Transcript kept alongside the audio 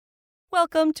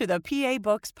Welcome to the PA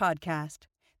Books Podcast.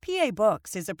 PA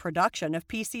Books is a production of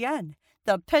PCN,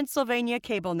 the Pennsylvania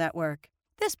Cable Network.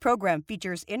 This program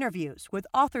features interviews with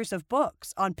authors of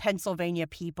books on Pennsylvania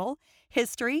people,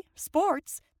 history,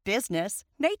 sports, business,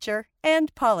 nature,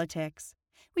 and politics.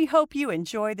 We hope you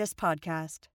enjoy this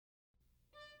podcast.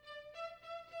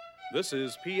 This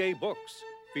is PA Books,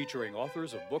 featuring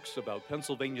authors of books about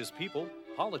Pennsylvania's people,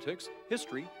 politics,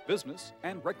 history, business,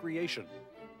 and recreation.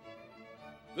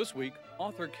 This week,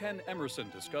 author Ken Emerson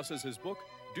discusses his book,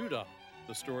 Doodah,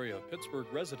 the story of Pittsburgh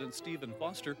resident Stephen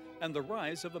Foster and the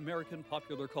rise of American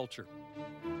popular culture.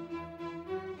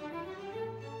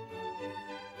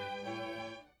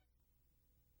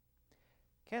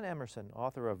 Ken Emerson,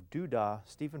 author of Doodah,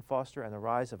 Stephen Foster and the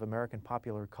Rise of American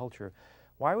Popular Culture.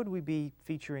 Why would we be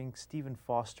featuring Stephen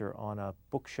Foster on a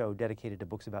book show dedicated to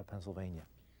books about Pennsylvania?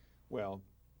 Well,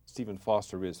 Stephen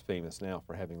Foster is famous now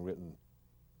for having written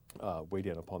Way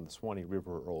Down Upon the Swanee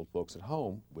River, Old Folks at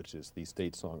Home, which is the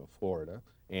state song of Florida,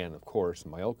 and of course,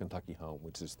 My Old Kentucky Home,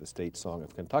 which is the state song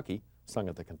of Kentucky, sung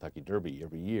at the Kentucky Derby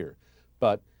every year.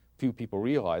 But few people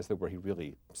realize that where he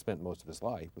really spent most of his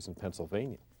life was in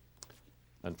Pennsylvania.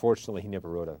 Unfortunately, he never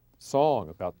wrote a song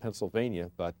about Pennsylvania,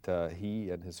 but he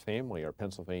and his family are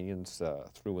Pennsylvanians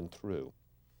through and through.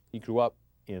 He grew up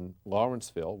in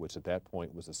Lawrenceville, which at that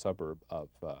point was a suburb of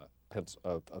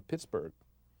Pittsburgh.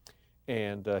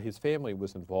 And his family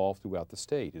was involved throughout the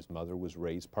state. His mother was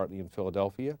raised partly in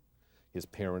Philadelphia. His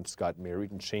parents got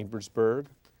married in Chambersburg.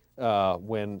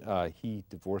 When he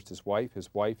divorced his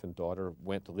wife and daughter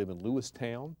went to live in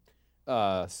Lewistown.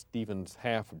 Stephen's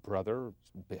half-brother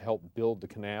helped build the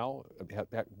canal,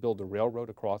 build the railroad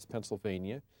across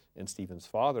Pennsylvania, and Stephen's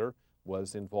father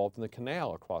was involved in the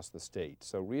canal across the state.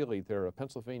 So really, they're a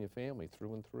Pennsylvania family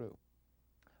through and through.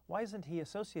 Why isn't he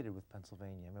associated with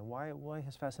Pennsylvania? I mean, why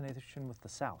his fascination with the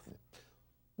South?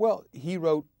 Well, he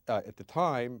wrote, at the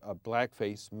time,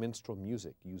 blackface minstrel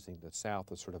music, using the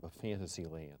South as sort of a fantasy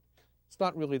land. It's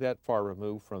not really that far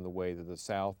removed from the way that the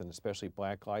South, and especially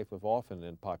black life, have often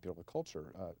in popular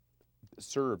culture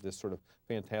served this sort of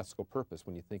fantastical purpose.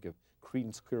 When you think of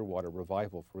Creedence Clearwater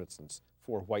Revival, for instance,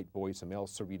 four white boys from El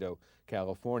Cerrito,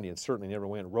 California, and certainly never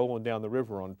went rolling down the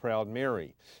river on Proud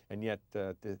Mary. And yet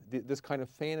this kind of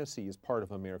fantasy is part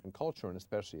of American culture, and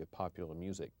especially of popular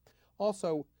music.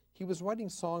 Also, he was writing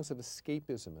songs of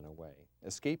escapism in a way,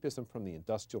 escapism from the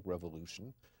Industrial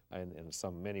Revolution, and in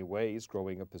some many ways,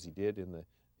 growing up as he did in the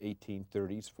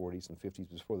 1830s, 40s, and 50s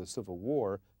before the Civil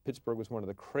War, Pittsburgh was one of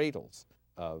the cradles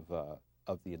of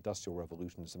the Industrial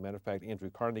Revolution. As a matter of fact, Andrew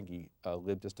Carnegie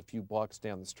lived just a few blocks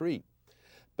down the street.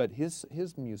 But his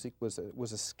music was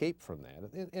escape from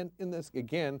that. And in this,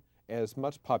 again, as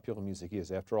much popular music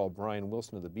is, after all, Brian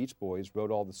Wilson of the Beach Boys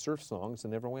wrote all the surf songs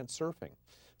and never went surfing.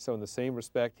 So in the same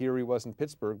respect, here he was in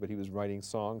Pittsburgh, but he was writing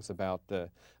songs about,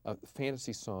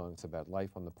 fantasy songs about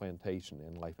life on the plantation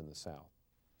and life in the South.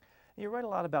 You write a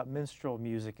lot about minstrel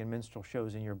music and minstrel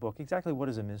shows in your book. Exactly what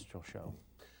is a minstrel show?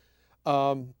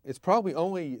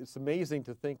 It's amazing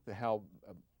to think how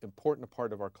important a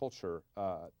part of our culture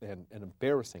and an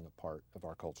embarrassing a part of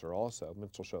our culture also,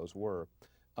 minstrel shows were.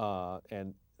 But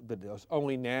it's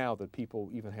only now that people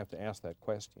even have to ask that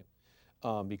question.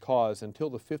 Because until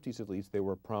the 50s at least, they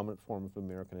were a prominent form of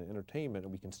American entertainment,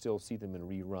 and we can still see them in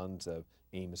reruns of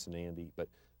Amos and Andy. But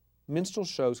minstrel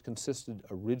shows consisted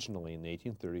originally in the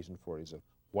 1830s and 40s of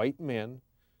white men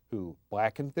who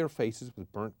blackened their faces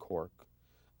with burnt cork,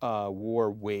 wore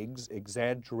wigs,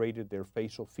 exaggerated their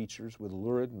facial features with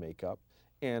lurid makeup,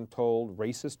 and told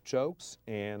racist jokes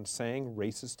and sang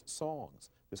racist songs.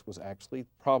 This was actually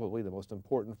probably the most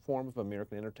important form of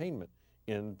American entertainment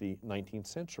in the 19th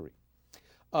century.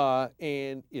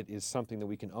 And it is something that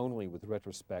we can only, with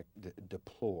retrospect,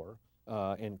 deplore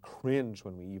and cringe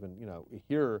when we even,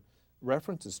 hear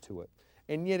references to it.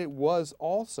 And yet it was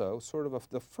also sort of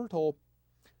the fertile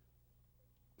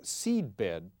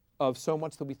seedbed of so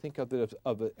much that we think of it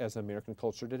as American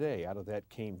culture today. Out of that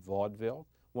came vaudeville.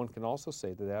 One can also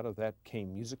say that out of that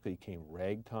musically came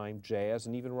ragtime, jazz,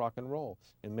 and even rock and roll.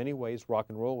 In many ways, rock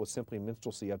and roll was simply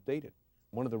minstrelsy updated.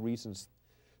 One of the reasons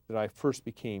that I first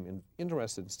became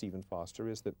interested in Stephen Foster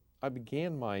is that I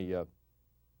began my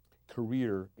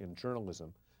career in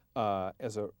journalism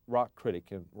as a rock critic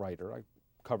and writer. I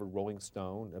covered Rolling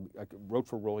Stone, I wrote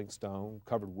for Rolling Stone,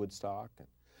 covered Woodstock. And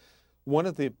one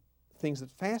of the things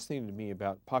that fascinated me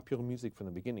about popular music from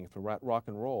the beginning, for rock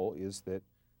and roll, is that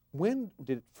when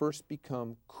did it first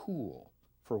become cool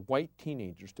for white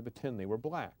teenagers to pretend they were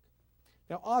black?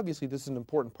 Now, obviously, this is an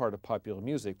important part of popular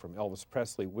music, from Elvis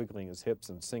Presley wiggling his hips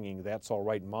and singing "That's All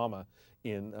Right, Mama"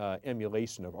 in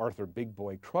emulation of Arthur Big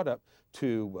Boy Crudup,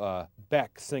 to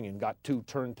Beck singing "Got Two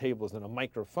Turntables and a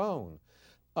Microphone."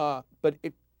 But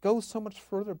it goes so much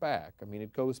further back. I mean,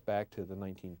 it goes back to the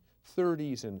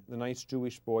 1930s and the nice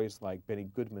Jewish boys like Benny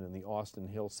Goodman in the Austin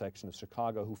Hill section of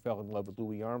Chicago, who fell in love with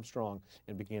Louis Armstrong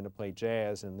and began to play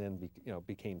jazz and then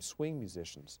became swing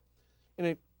musicians. And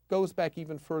it goes back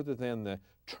even further than the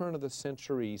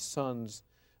turn-of-the-century sons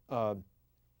of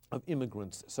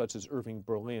immigrants such as Irving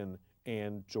Berlin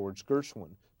and George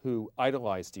Gershwin, who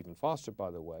idolized Stephen Foster, by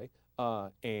the way,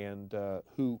 and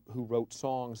who wrote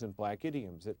songs in black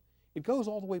idioms. It goes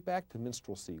all the way back to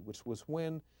minstrelsy, which was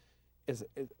when,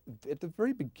 at the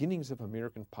very beginnings of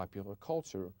American popular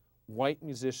culture, white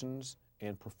musicians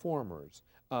and performers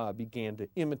began to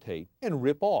imitate and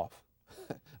rip off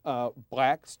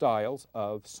black styles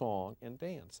of song and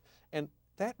dance. And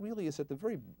that really is at the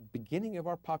very beginning of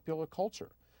our popular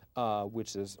culture,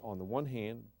 which is, on the one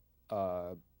hand,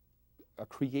 a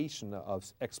creation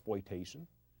of exploitation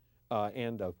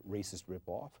and of racist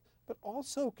ripoff, but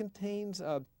also contains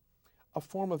a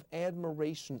form of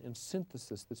admiration and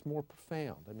synthesis that's more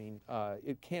profound. I mean,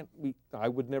 I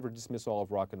would never dismiss all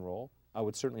of rock and roll. I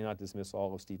would certainly not dismiss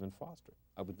all of Stephen Foster.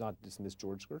 I would not dismiss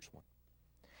George Gershwin.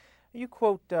 You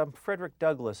quote Frederick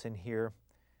Douglass in here,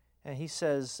 and he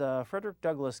says, Frederick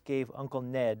Douglass gave Uncle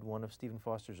Ned, one of Stephen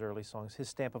Foster's early songs, his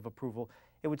stamp of approval.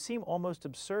 It would seem almost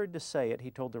absurd to say it,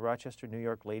 he told the Rochester, New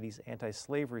York Ladies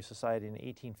Anti-Slavery Society in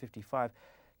 1855,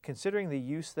 considering the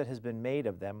use that has been made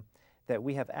of them, that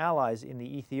we have allies in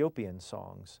the Ethiopian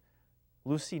songs.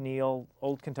 Lucy Neal,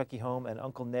 Old Kentucky Home, and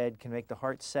Uncle Ned can make the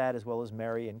heart sad as well as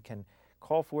merry, and can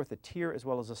call forth a tear as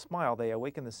well as a smile. They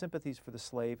awaken the sympathies for the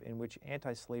slave, in which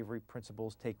anti-slavery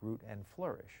principles take root and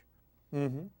flourish.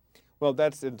 Mm-hmm. Well,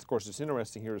 of course, it's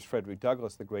interesting here is Frederick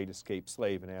Douglass, the great escaped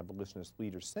slave and abolitionist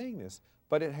leader, saying this,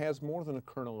 but it has more than a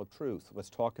kernel of truth.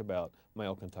 Let's talk about My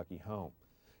Old Kentucky Home.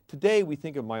 Today, we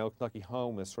think of My Old Kentucky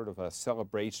Home as sort of a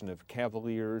celebration of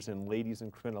cavaliers and ladies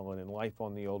and crinoline and life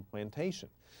on the old plantation.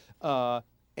 And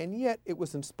yet, it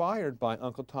was inspired by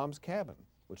Uncle Tom's Cabin,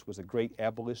 which was a great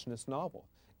abolitionist novel.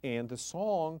 And the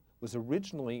song was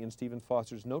originally in Stephen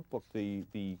Foster's notebook.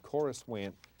 The chorus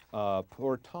went,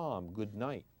 "Poor Tom, good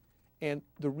night." And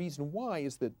the reason why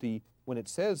is that when it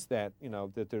says that,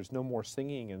 that there's no more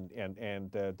singing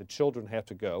and the children have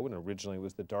to go, and originally it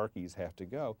was the darkies have to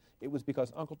go, it was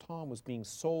because Uncle Tom was being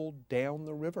sold down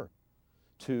the river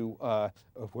to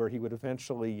where he would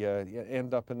eventually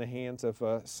end up in the hands of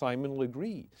Simon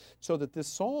Legree. So that this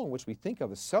song, which we think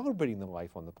of as celebrating the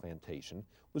life on the plantation,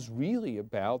 was really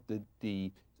about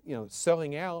the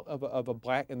selling out of a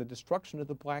black and the destruction of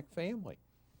the black family.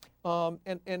 And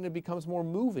it becomes more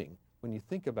moving when you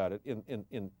think about it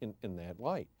in that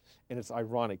light. And it's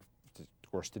ironic,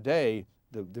 of course, today,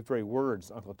 the very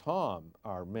words Uncle Tom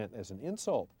are meant as an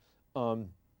insult.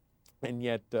 And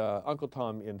yet, Uncle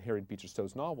Tom in Harriet Beecher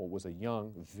Stowe's novel was a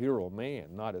young, virile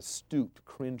man, not a stooped,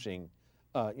 cringing,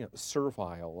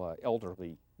 servile,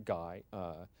 elderly guy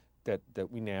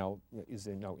that we now is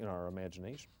in our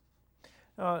imagination.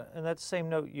 And that same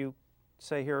note you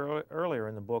say here earlier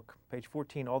in the book, page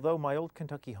 14, although My Old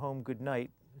Kentucky Home, Good Night,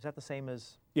 is that the same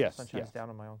as Yes, Sun Shines yes. Down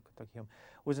on My Old Kentucky Home,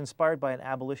 was inspired by an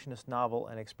abolitionist novel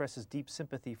and expresses deep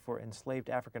sympathy for enslaved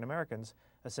African Americans,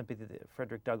 a sympathy that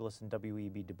Frederick Douglass and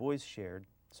W.E.B. Du Bois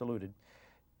saluted.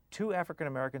 2 African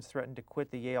Americans threatened to quit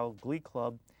the Yale Glee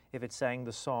Club if it sang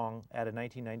the song at a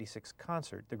 1996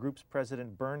 concert. The group's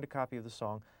president burned a copy of the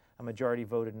song. A majority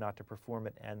voted not to perform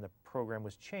it, and the program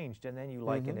was changed. And then you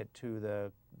liken it to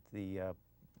the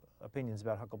opinions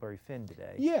about Huckleberry Finn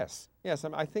today. Yes.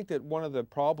 I think that one of the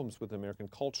problems with American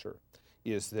culture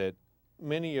is that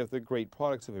many of the great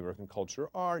products of American culture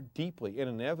are deeply and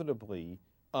inevitably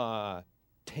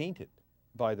tainted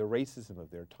by the racism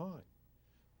of their time.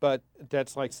 But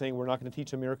that's like saying we're not going to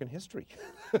teach American history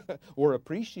or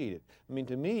appreciate it. I mean,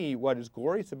 to me, what is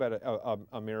glorious about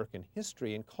American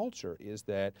history and culture is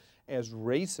that, as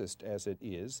racist as it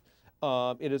is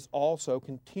also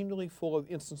continually full of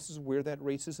instances where that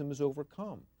racism is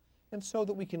overcome. And so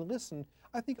that we can listen,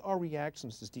 I think our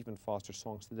reactions to Stephen Foster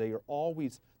songs today are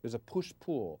always, there's a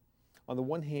push-pull. On the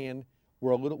one hand,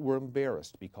 we're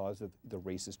embarrassed because of the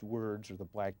racist words or the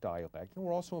black dialect, and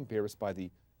we're also embarrassed by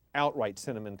the outright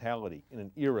sentimentality in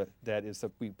an era that is that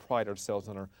we pride ourselves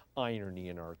on our irony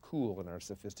and our cool and our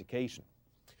sophistication.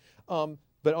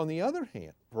 But on the other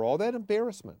hand, for all that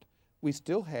embarrassment, we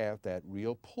still have that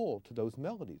real pull to those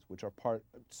melodies, which are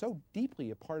so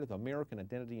deeply a part of American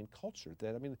identity and culture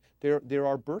that, I mean, they're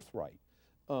our birthright.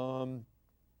 And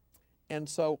And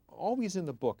so always in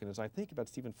the book, and as I think about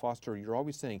Stephen Foster, you're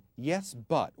always saying, yes,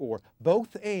 but, or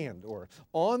both and, or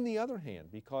on the other hand,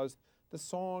 because the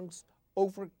songs,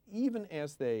 even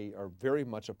as they are very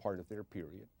much a part of their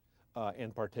period,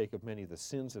 and partake of many of the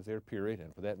sins of their period,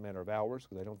 and for that matter of ours,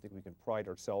 because I don't think we can pride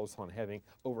ourselves on having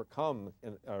overcome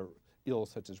ills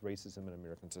such as racism in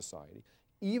American society.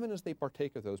 Even as they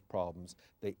partake of those problems,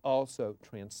 they also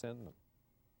transcend them.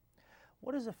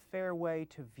 What is a fair way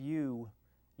to view,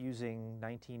 using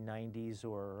 1990s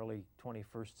or early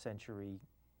 21st century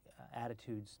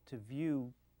attitudes, to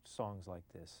view songs like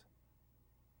this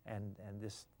and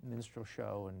this minstrel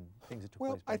show and things that took place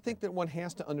Well, back I think then? that one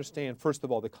has to understand, first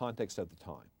of all, the context of the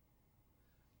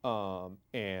time.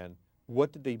 And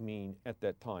what did they mean at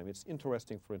that time? It's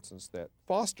interesting, for instance, that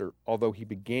Foster, although he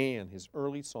began his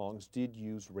early songs, did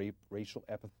use racial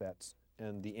epithets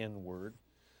and the N-word,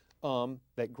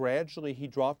 that gradually he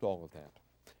dropped all of that.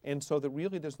 And so that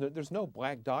really there's no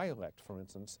black dialect, for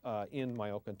instance, in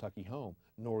My Old Kentucky Home,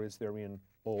 nor is there in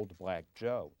Old Black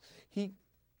Joe.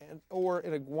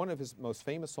 One of his most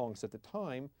famous songs at the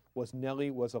time was Nellie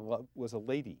was a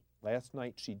lady. Last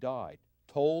night she died.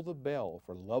 Toll the bell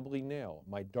for lovely Nell,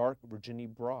 my dark Virginia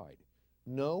bride.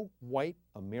 No white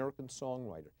American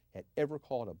songwriter had ever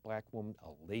called a black woman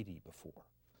a lady before.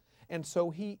 And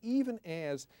so even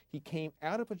as he came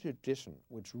out of a tradition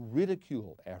which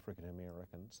ridiculed African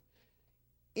Americans,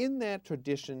 in that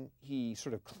tradition, he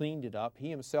sort of cleaned it up. He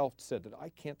himself said that I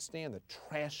can't stand the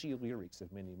trashy lyrics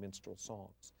of many minstrel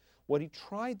songs. What he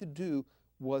tried to do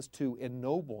was to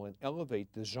ennoble and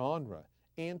elevate the genre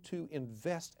and to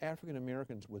invest African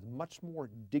Americans with much more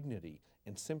dignity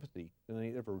and sympathy than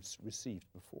they ever received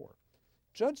before.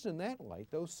 Judged in that light,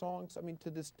 those songs, I mean, to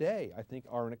this day, I think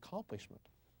are an accomplishment.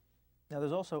 Now,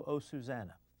 there's also O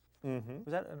Susanna. Mm-hmm.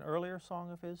 Was that an earlier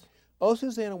song of his? O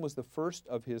Susanna was the first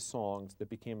of his songs that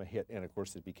became a hit, and of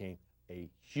course it became a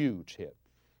huge hit.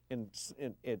 And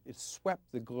it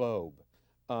swept the globe.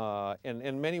 And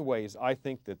in many ways, I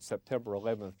think that September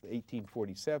 11th,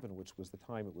 1847, which was the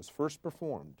time it was first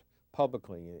performed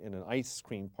publicly in an ice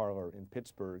cream parlor in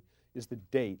Pittsburgh, is the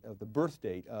birth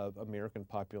date of American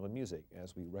popular music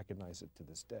as we recognize it to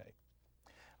this day.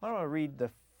 I want to read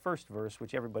the first verse,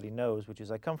 which everybody knows, which is,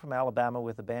 I come from Alabama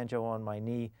with a banjo on my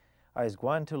knee. I was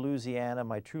gone to Louisiana,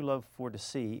 my true love for to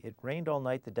see. It rained all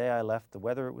night the day I left, the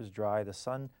weather it was dry, the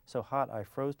sun so hot I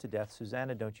froze to death.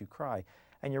 Susanna, don't you cry.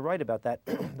 And you're right about that.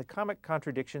 The comic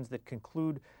contradictions that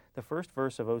conclude the first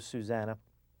verse of O Susanna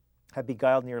have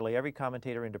beguiled nearly every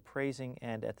commentator into praising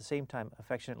and at the same time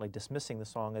affectionately dismissing the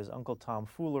song as Uncle Tom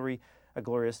foolery, a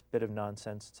glorious bit of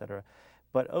nonsense, etc.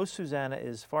 But O Susanna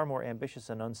is far more ambitious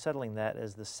and unsettling that,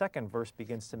 as the second verse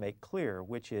begins to make clear,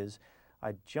 which is,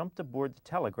 I jumped aboard the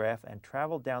telegraph and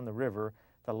traveled down the river,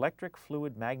 the electric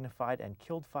fluid magnified and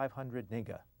killed 500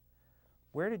 nigga.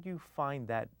 Where did you find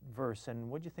that verse, and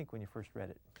what did you think when you first read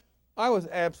it? I was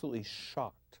absolutely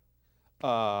shocked.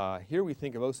 Here we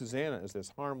think of O Susanna as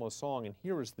this harmless song, and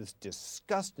here is this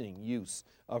disgusting use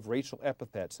of racial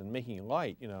epithets and making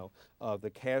light, of the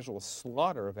casual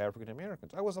slaughter of African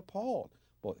Americans. I was appalled.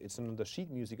 Well, it's in the sheet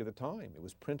music of the time. It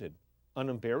was printed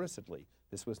unembarrassedly.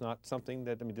 This was not something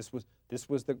that, this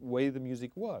was the way the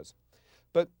music was.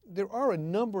 But there are a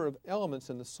number of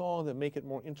elements in the song that make it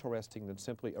more interesting than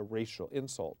simply a racial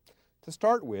insult. To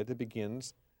start with, it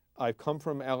begins, I've come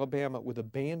from Alabama with a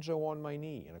banjo on my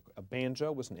knee. And a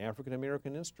banjo was an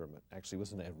African-American instrument. Actually, it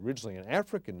was originally an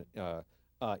African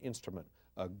instrument,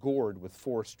 a gourd with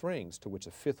 4 strings, to which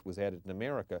a 5th was added in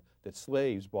America, that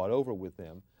slaves brought over with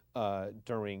them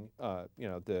during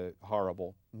the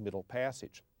horrible Middle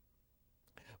Passage.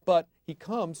 But he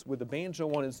comes with a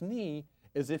banjo on his knee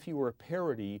as if he were a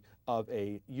parody of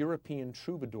a European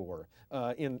troubadour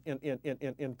in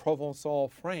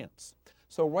Provençal, France.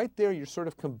 So right there, you're sort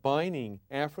of combining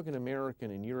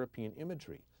African-American and European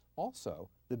imagery. Also,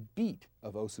 the beat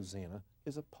of O Susanna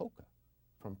is a polka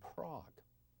from Prague.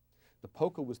 The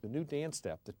polka was the new dance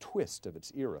step, the twist of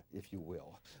its era, if you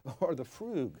will, or the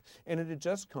frug, and it had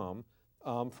just come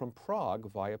from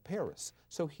Prague via Paris.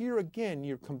 So here again,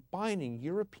 you're combining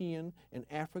European and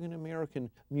African-American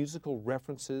musical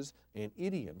references and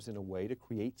idioms in a way to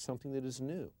create something that is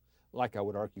new. Like I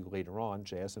would argue later on,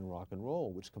 jazz and rock and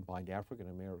roll, which combined African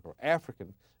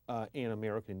and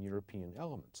American European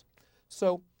elements.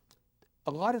 So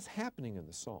a lot is happening in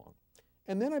the song.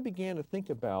 And then I began to think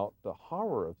about the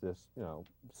horror of this,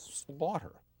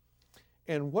 slaughter.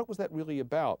 And what was that really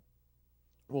about?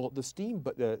 Well, the steam,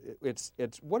 but it's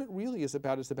what it really is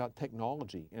about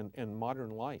technology and modern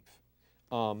life.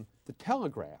 The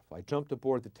telegraph, I jumped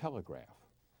aboard the telegraph.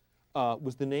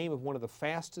 was the name of one of the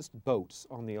fastest boats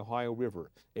on the Ohio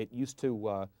River. It used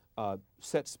to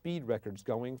set speed records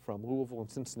going from Louisville and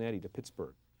Cincinnati to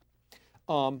Pittsburgh.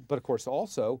 But of course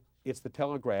also, it's the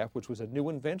telegraph, which was a new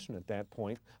invention at that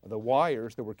point, the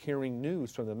wires that were carrying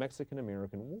news from the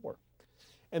Mexican-American War.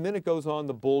 And then it goes on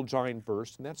the bull giant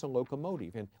burst, and that's a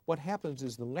locomotive. And what happens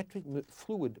is the electric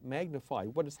fluid magnified.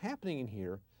 What is happening in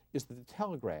here is that the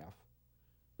telegraph,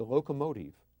 the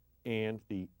locomotive, and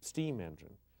the steam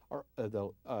engine, or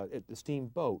the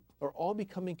steamboat, are all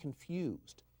becoming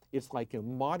confused. It's like a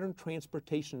modern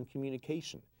transportation and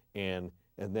communication, and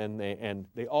then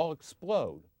they all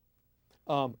explode.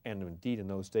 And indeed, in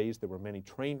those days, there were many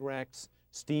train wrecks,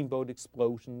 steamboat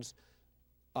explosions.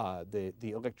 The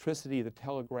electricity of the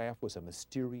telegraph was a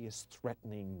mysterious,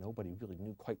 threatening, nobody really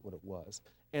knew quite what it was.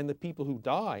 And the people who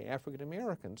die, African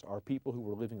Americans, are people who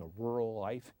were living a rural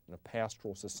life in a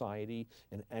pastoral society,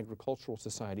 an agricultural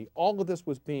society. All of this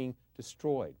was being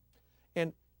destroyed.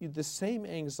 And the same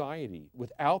anxiety,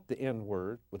 without the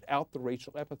N-word, without the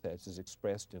racial epithets, is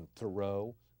expressed in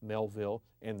Thoreau, Melville,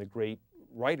 and the great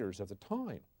writers of the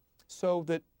time. So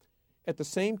that at the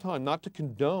same time, not to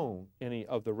condone any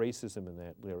of the racism in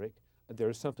that lyric,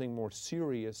 there's something more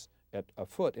serious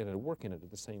afoot and at work in it at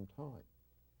the same time.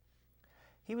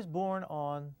 He was born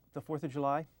on the 4th of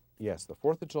July? Yes, the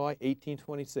 4th of July,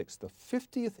 1826, the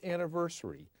 50th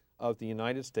anniversary of the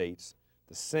United States,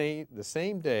 the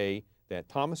same day that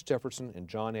Thomas Jefferson and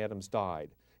John Adams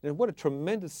died. And what a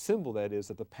tremendous symbol that is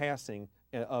of the passing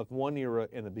of one era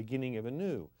and the beginning of a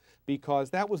new,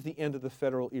 because that was the end of the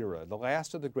federal era. The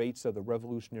last of the greats of the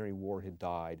Revolutionary War had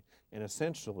died, and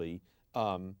essentially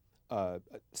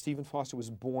Stephen Foster was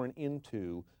born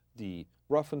into the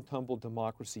rough and tumble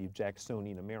democracy of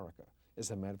Jacksonian America.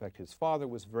 As a matter of fact, his father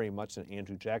was very much an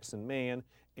Andrew Jackson man,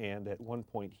 and at one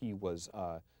point he was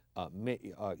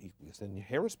in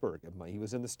Harrisburg. He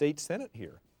was in the state senate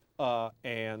here.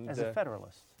 And as a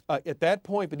Federalist? At that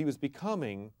point, but he was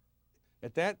becoming,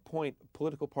 at that point,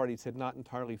 political parties had not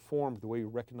entirely formed the way we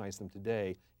recognize them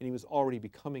today, and he was already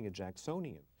becoming a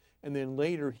Jacksonian. And then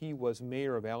later he was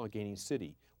mayor of Allegheny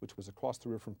City, which was across the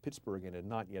river from Pittsburgh and had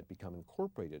not yet become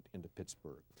incorporated into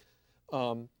Pittsburgh.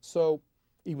 So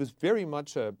he was very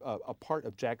much a part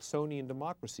of Jacksonian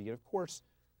democracy. And of course,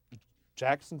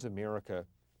 Jackson's America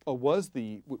was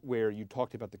where you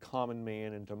talked about the common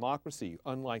man and democracy,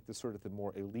 unlike the sort of the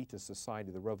more elitist society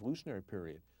of the Revolutionary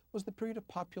period, was the period of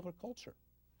popular culture.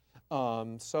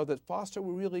 So that Foster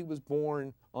really was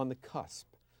born on the cusp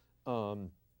of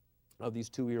these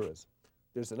two eras.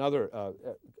 There's another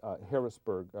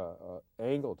Harrisburg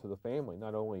angle to the family.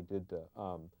 Not only did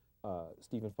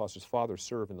Stephen Foster's father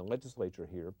serve in the legislature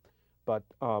here, but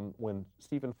when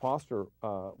Stephen Foster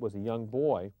was a young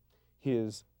boy,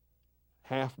 his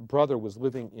half-brother was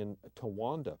living in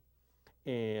Towanda,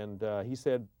 and he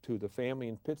said to the family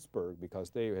in Pittsburgh, because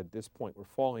they at this point were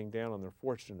falling down on their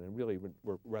fortune and really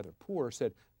were rather poor,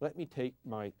 said, let me take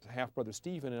my half-brother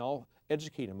Stephen and I'll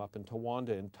educate him up in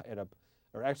Towanda,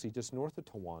 or actually just north of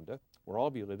Towanda, where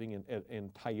I'll be living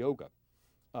in Tioga,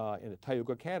 in the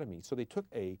Tioga Academy. So they took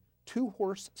a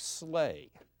 2-horse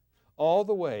sleigh all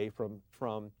the way from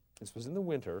this was in the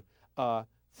winter,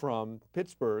 from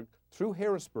Pittsburgh through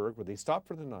Harrisburg, where they stopped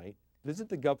for the night, visited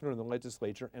the governor and the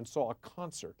legislature, and saw a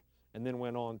concert, and then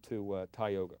went on to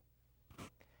Tioga.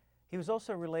 He was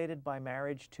also related by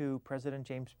marriage to President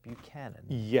James Buchanan.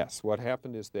 Yes, what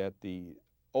happened is that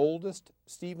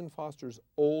Stephen Foster's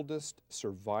oldest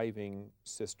surviving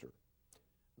sister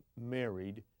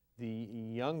married the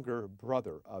younger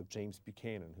brother of James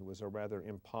Buchanan, who was a rather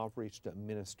impoverished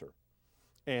minister,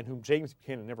 and whom James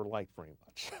Buchanan never liked very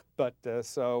much. But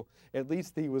so at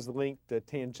least he was linked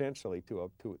tangentially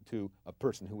to a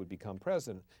person who would become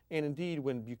president. And indeed,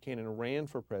 when Buchanan ran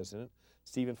for president,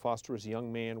 Stephen Foster, as a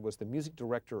young man, was the music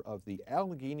director of the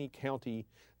Allegheny County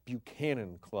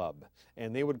Buchanan Club.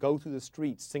 And they would go through the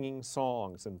streets singing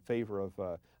songs in favor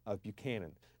of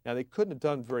Buchanan. Now, they couldn't have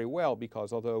done very well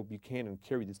because although Buchanan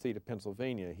carried the state of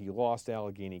Pennsylvania, he lost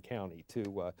Allegheny County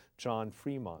to John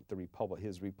Fremont,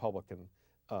 his Republican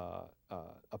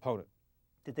opponent.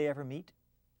 Did they ever meet?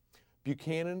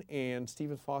 Buchanan and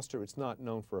Stephen Foster, it's not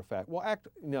known for a fact. Well,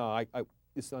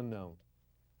 it's unknown.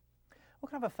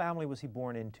 What kind of a family was he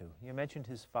born into? You mentioned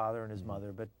his father and his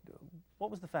mother, but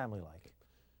what was the family like?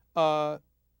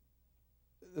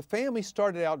 The family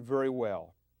started out very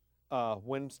well.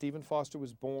 When Stephen Foster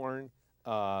was born,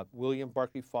 William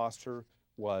Barclay Foster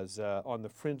was on the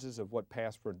fringes of what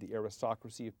passed for the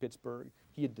aristocracy of Pittsburgh.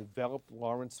 He had developed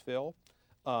Lawrenceville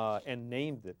and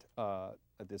named it,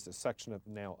 there's a section of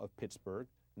Pittsburgh,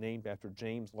 named after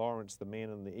James Lawrence, the man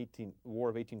in the War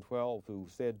of 1812 who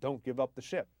said, "Don't give up the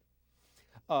ship."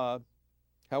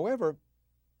 However,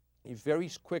 he very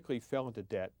quickly fell into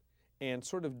debt and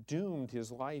sort of doomed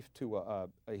his life to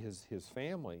his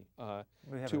family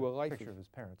We have to a a life picture of his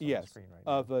parents on yes, the screen right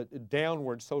now. of a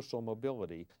downward social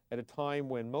mobility at a time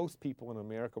when most people in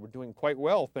America were doing quite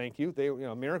well, thank you.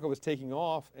 America was taking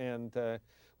off, and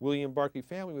William Barclay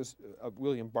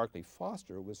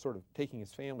Foster was sort of taking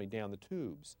his family down the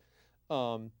tubes.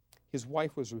 His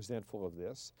wife was resentful of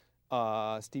this.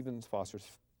 Stephen Foster's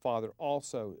father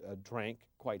also drank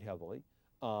quite heavily.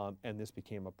 And this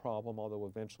became a problem, although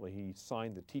eventually he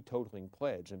signed the teetotaling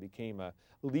pledge and became a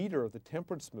leader of the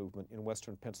temperance movement in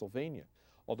western Pennsylvania.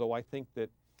 Although I think that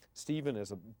Stephen,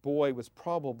 as a boy, was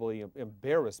probably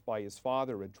embarrassed by his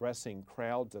father addressing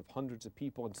crowds of hundreds of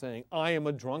people and saying, "I am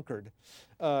a drunkard,"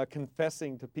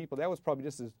 confessing to people. That was probably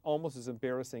just almost as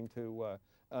embarrassing to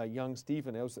young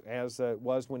Stephen as it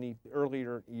was when he,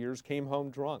 earlier years, came home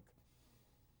drunk.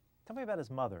 Tell me about his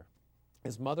mother.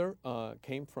 His mother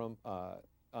came from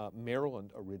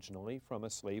Maryland originally, from a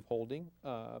slaveholding,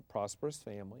 prosperous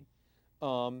family.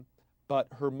 But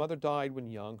her mother died when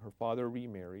young, her father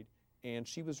remarried, and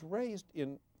she was raised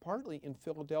partly in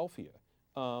Philadelphia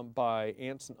by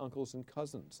aunts and uncles and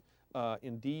cousins.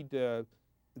 Indeed,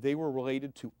 they were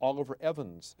related to Oliver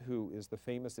Evans, who is the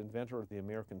famous inventor of the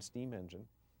American steam engine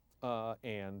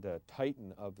and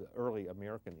titan of the early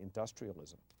American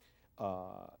industrialism.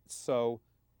 So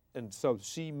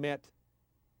she met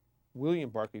William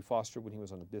Barclay Foster when he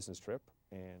was on a business trip,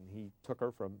 and he took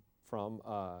her from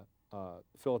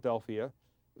Philadelphia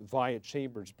via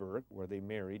Chambersburg, where they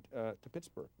married, to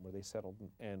Pittsburgh, where they settled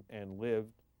and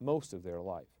lived most of their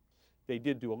life. They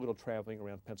did do a little traveling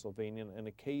around Pennsylvania, and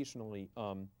occasionally,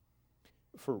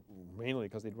 mainly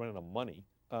because they'd run out of money,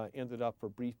 ended up for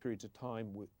brief periods of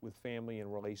time with family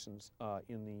and relations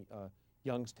in the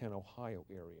Youngstown, Ohio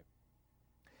area.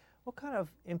 What kind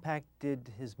of impact did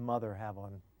his mother have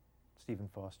on Stephen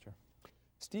Foster?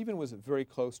 Stephen was very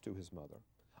close to his mother.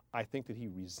 I think that he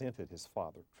resented his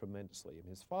father tremendously. I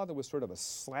mean, his father was sort of a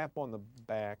slap on the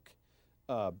back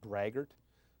braggart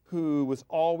who was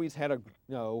always had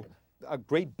a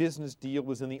great business deal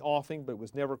was in the offing, but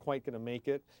was never quite going to make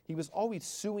it. He was always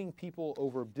suing people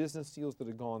over business deals that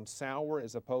had gone sour,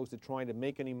 as opposed to trying to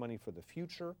make any money for the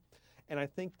future. And I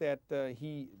think that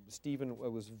Stephen,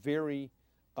 was very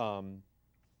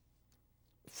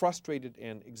frustrated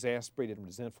and exasperated and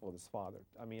resentful of his father.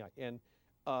 I mean,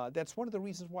 that's one of the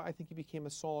reasons why I think he became a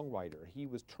songwriter. He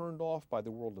was turned off by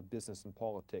the world of business and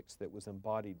politics that was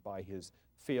embodied by his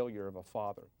failure of a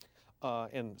father.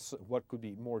 And so what could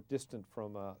be more distant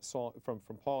from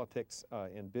politics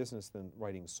and business than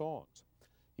writing songs?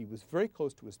 He was very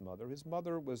close to his mother. His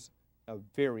mother was a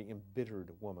very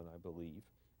embittered woman, I believe,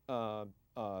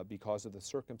 because of the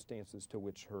circumstances to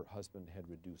which her husband had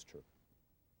reduced her,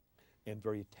 and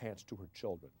very attached to her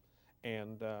children.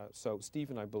 And so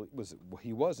Stephen, I believe,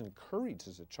 was encouraged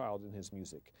as a child in his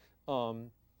music.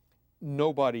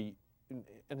 Nobody,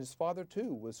 and his father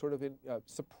too, was sort of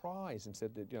surprised and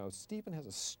said that Stephen has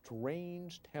a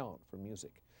strange talent for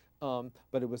music.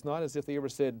 But it was not as if they ever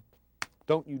said,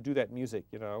 "Don't you do that music?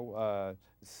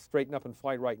 Straighten up and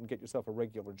fly right and get yourself a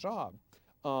regular job."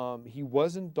 He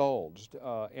was indulged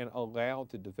and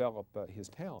allowed to develop his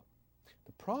talent.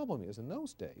 The problem is, in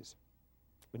those days,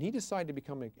 when he decided to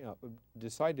become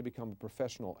a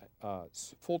professional,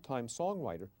 full-time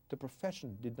songwriter, the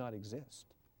profession did not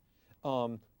exist.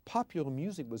 Popular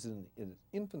music was in its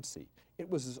infancy. It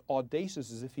was as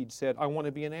audacious as if he'd said, "I want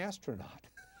to be an astronaut."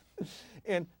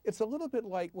 And it's a little bit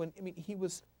like he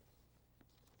was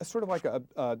sort of like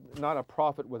not a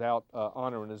prophet without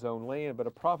honor in his own land, but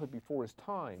a prophet before his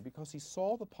time, because he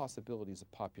saw the possibilities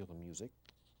of popular music.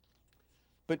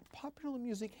 But popular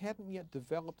music hadn't yet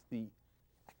developed the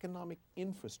economic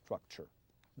infrastructure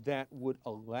that would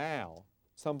allow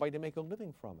somebody to make a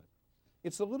living from it.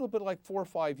 It's a little bit like 4 or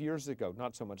 5 years ago,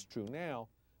 not so much true now,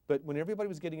 but when everybody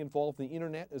was getting involved in the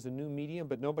internet as a new medium,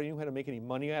 but nobody knew how to make any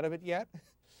money out of it yet.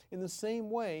 In the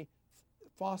same way,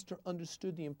 Foster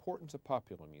understood the importance of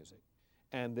popular music,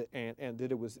 and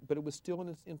that it was still in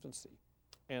its infancy.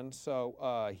 And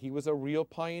so he was a real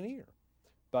pioneer.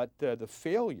 But the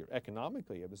failure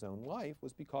economically of his own life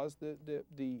was because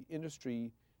the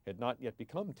industry had not yet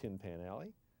become Tin Pan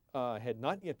Alley, had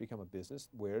not yet become a business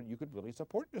where you could really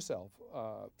support yourself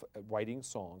writing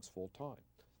songs full time.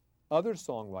 Other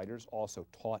songwriters also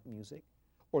taught music,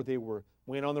 or they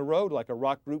went on the road like a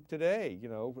rock group today,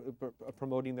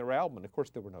 promoting their album. And of course,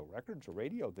 there were no records or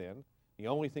radio then. The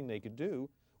only thing they could do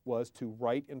was to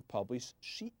write and publish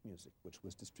sheet music, which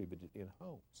was distributed in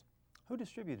homes. Who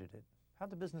distributed it? How'd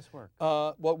the business work?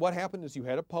 Well, what happened is you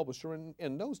had a publisher, and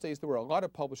in those days there were a lot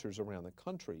of publishers around the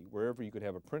country. Wherever you could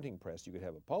have a printing press, you could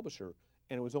have a publisher,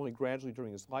 and it was only gradually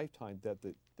during his lifetime that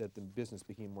the business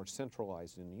became more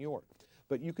centralized in New York.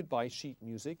 But you could buy sheet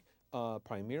music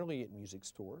primarily at music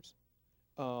stores,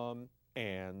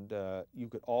 and you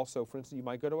could also, for instance, you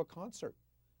might go to a concert.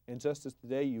 And just as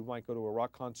today you might go to a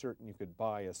rock concert and you could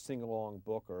buy a sing-along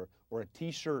book or a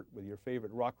T-shirt with your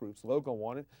favorite rock group's logo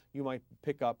on it, you might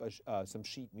pick up some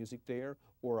sheet music there,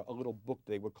 or a little book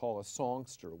they would call a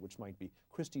songster, which might be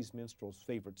Christie's Minstrel's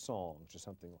favorite songs or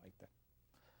something like that.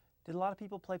 Did a lot of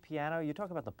people play piano? You talk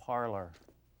about the parlor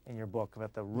in your book,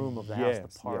 about the room of the house,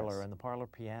 the parlor, yes. and the parlor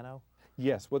piano.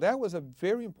 Yes, well that was a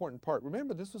very important part.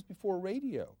 Remember, this was before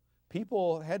radio.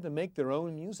 People had to make their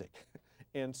own music.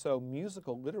 And so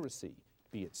musical literacy,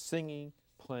 be it singing,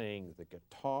 playing the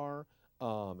guitar,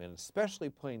 and especially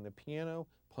playing the piano,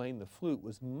 playing the flute,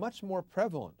 was much more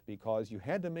prevalent because you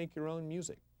had to make your own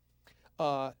music.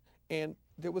 And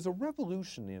there was a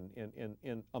revolution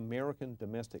in American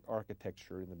domestic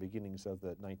architecture in the beginnings of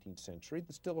the 19th century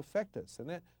that still affect us, and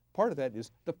that part of that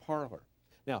is the parlor.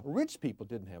 Now, rich people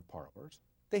didn't have parlors.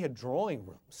 They had drawing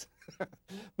rooms.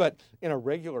 But in a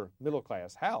regular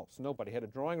middle-class house, nobody had a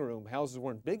drawing room. Houses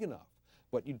weren't big enough.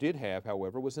 What you did have,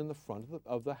 however, was in the front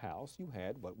of the house, you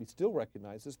had what we still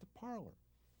recognize as the parlor.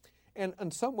 And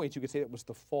in some ways you could say it was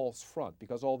the false front,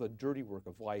 because all the dirty work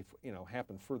of life,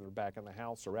 happened further back in the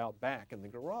house or out back in the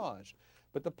garage.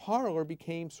 But the parlor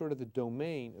became sort of the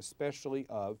domain, especially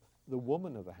of the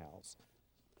woman of the house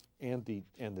and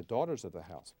the daughters of the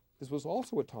house. This was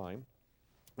also a time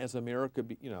as America,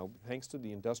 thanks to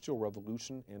the Industrial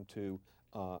Revolution and to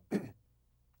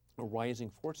rising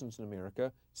fortunes in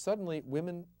America, suddenly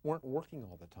women weren't working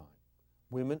all the time.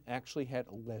 Women actually had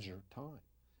leisure time,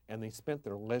 and they spent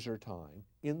their leisure time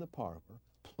in the parlor,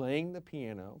 playing the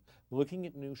piano, looking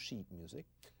at new sheet music,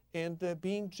 and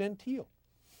being genteel.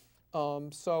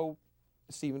 So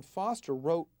Stephen Foster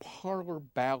wrote parlor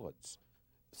ballads,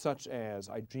 such as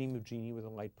I Dream of Jeannie with a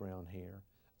Light Brown Hair,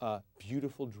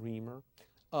 Beautiful Dreamer,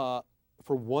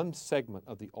 for one segment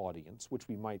of the audience, which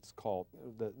we might call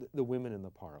the women in the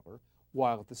parlor,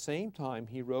 while at the same time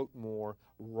he wrote more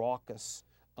raucous,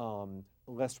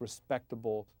 less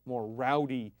respectable, more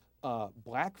rowdy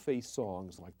blackface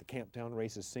songs like the Camptown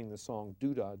Races sing the song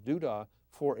Doo-Dah, Doo-Dah,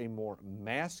 for a more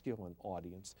masculine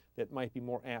audience that might be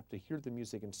more apt to hear the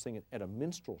music and sing it at a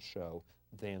minstrel show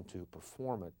than to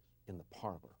perform it in the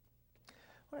parlor. I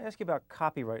want to ask you about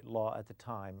copyright law at the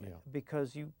time,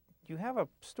 because you have a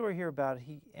story here about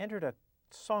he entered a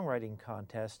songwriting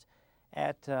contest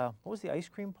at, what was the ice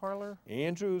cream parlor?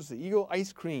 Andrew's the Eagle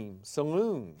Ice Cream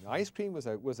Saloon. Ice cream was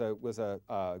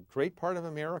a great part of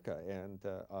America, and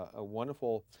a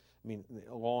wonderful,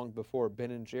 long before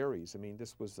Ben and Jerry's.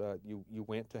 This was, you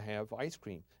went to have ice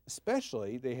cream.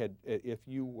 Especially, they had, if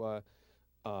you,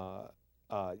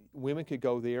 women could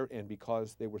go there, and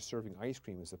because they were serving ice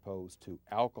cream as opposed to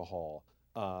alcohol,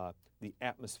 the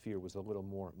atmosphere was a little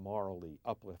more morally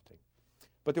uplifting.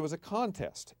 But there was a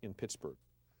contest in Pittsburgh,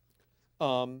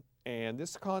 and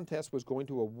this contest was going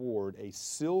to award a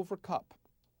silver cup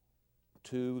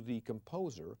to the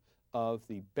composer of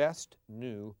the best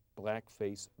new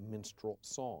blackface minstrel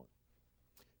song.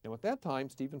 Now at that time,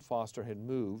 Stephen Foster had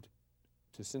moved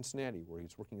to Cincinnati, where he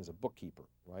was working as a bookkeeper,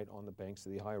 right on the banks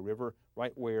of the Ohio River,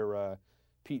 right where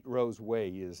Pete Rose Way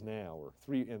is now, or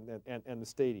and the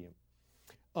stadium.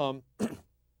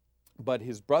 But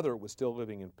his brother was still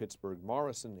living in Pittsburgh,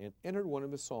 Morrison, and entered one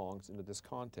of his songs into this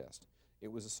contest.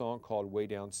 It was a song called Way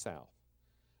Down South.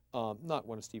 Not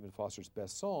one of Stephen Foster's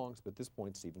best songs, but at this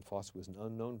point Stephen Foster was an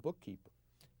unknown bookkeeper.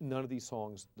 None of these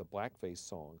songs, the blackface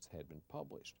songs, had been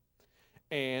published.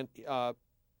 And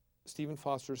Stephen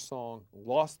Foster's song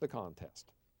lost the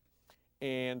contest.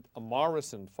 And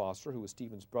Morrison Foster, who was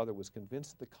Stephen's brother, was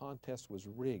convinced that the contest was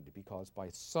rigged because by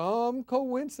some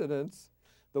coincidence,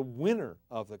 the winner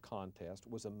of the contest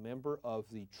was a member of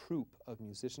the troupe of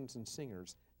musicians and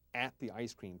singers at the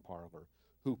ice cream parlor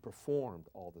who performed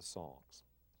all the songs.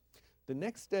 The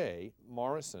next day,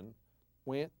 Morrison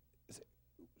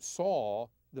saw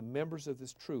the members of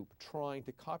this troupe trying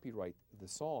to copyright the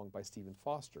song by Stephen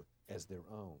Foster as their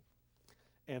own.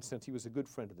 And since he was a good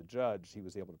friend of the judge, he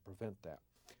was able to prevent that.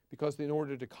 Because in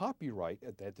order to copyright,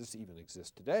 that this even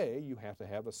exists today, you have to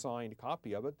have a signed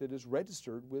copy of it that is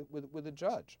registered with a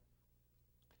judge.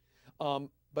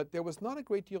 But there was not a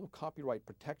great deal of copyright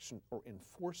protection or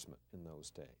enforcement in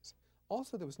those days.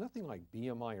 Also, there was nothing like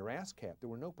BMI or ASCAP. There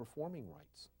were no performing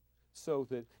rights. So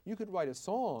that you could write a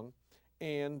song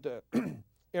and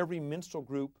every minstrel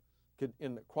group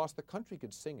across the country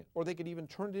could sing it, or they could even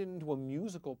turn it into a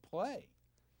musical play,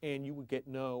 and you would get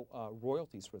no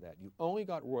royalties for that. You only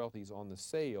got royalties on the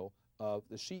sale of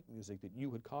the sheet music that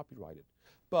you had copyrighted.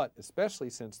 But especially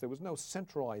since there was no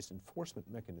centralized enforcement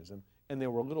mechanism, and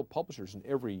there were little publishers in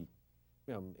every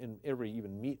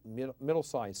even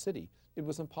middle-sized city, it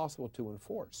was impossible to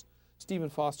enforce. Stephen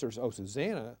Foster's "O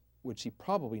Susanna," which he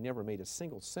probably never made a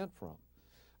single cent from,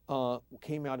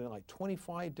 came out in like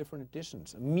 25 different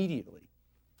editions immediately,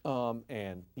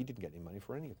 and he didn't get any money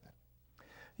for any of that.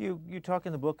 You talk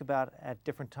in the book about at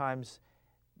different times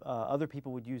other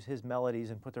people would use his melodies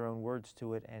and put their own words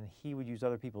to it, and he would use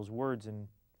other people's words and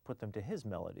put them to his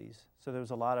melodies. So there was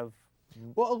a lot of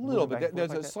well, a little bit.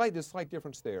 There's a slight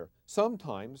difference there.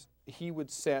 Sometimes he would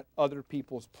set other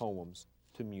people's poems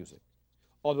to music,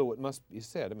 although it must be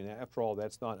said, I mean, after all,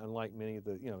 that's not unlike many of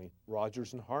the,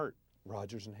 Rodgers and Hart,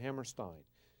 Rodgers and Hammerstein.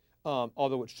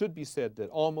 Although it should be said that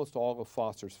almost all of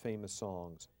Foster's famous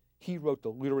songs, he wrote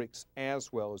the lyrics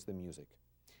as well as the music.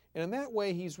 And in that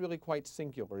way, he's really quite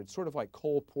singular. It's sort of like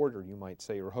Cole Porter, you might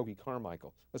say, or Hoagy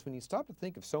Carmichael. Because when you stop to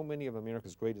think of so many of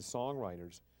America's greatest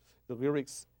songwriters, the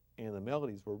lyrics and the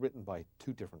melodies were written by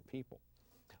two different people.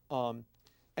 And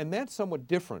that's somewhat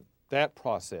different, that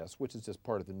process, which is just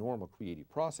part of the normal creative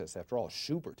process. After all,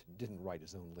 Schubert didn't write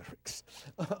his own lyrics.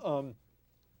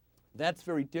 That's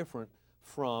very different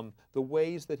from the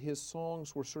ways that his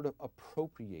songs were sort of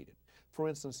appropriated. For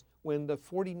instance, when the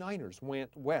 49ers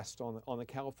went west on the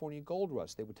California Gold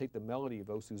Rush, they would take the melody of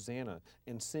 "O Susanna"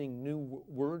 and sing new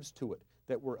words to it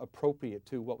that were appropriate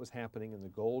to what was happening in the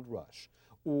Gold Rush.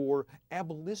 Or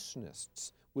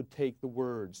abolitionists would take the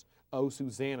words "O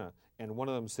Susanna," and one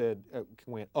of them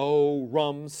went, "Oh,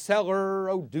 rum seller,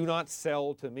 oh, do not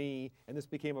sell to me." And this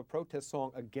became a protest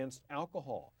song against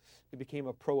alcohol. It became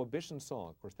a prohibition song.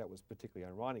 Of course, that was particularly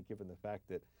ironic given the fact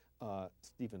that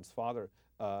Stephen's father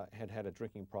had a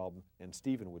drinking problem, and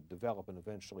Stephen would develop and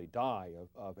eventually die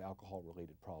of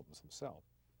alcohol-related problems himself.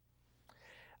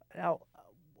 Now,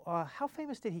 how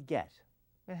famous did he get?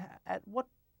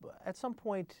 At some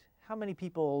point, how many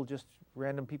people, just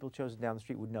random people chosen down the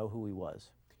street, would know who he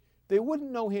was? They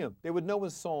wouldn't know him. They would know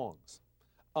his songs.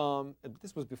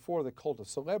 This was before the cult of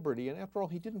celebrity, and after all,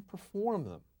 he didn't perform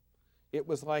them. It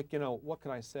was like, what can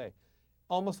I say?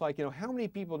 Almost like, how many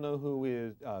people know who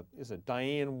is it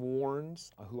Diane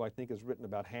Warnes, who I think has written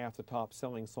about half the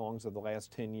top-selling songs of the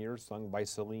last 10 years, sung by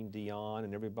Celine Dion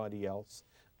and everybody else.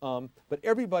 But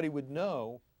everybody would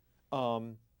know,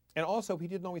 and also he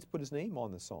didn't always put his name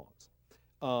on the songs.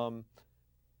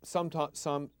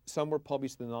 Some were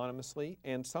published anonymously,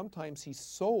 and sometimes he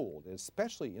sold,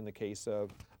 especially in the case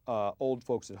of Old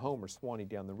Folks at Home or Swanee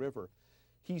Down the River,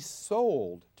 he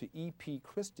sold to E.P.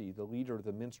 Christie, the leader of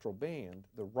the minstrel band,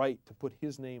 the right to put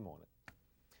his name on it.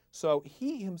 So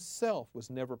he himself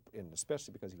was never, and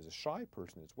especially because he was a shy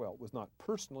person as well, was not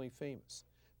personally famous.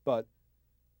 But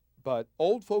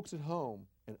Old Folks at Home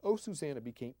and "O Susanna"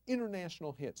 became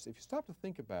international hits. If you stop to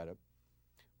think about it,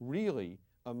 really,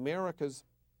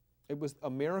 it was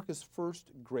America's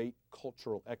first great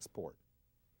cultural export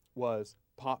was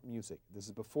pop music. This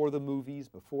is before the movies,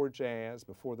 before jazz,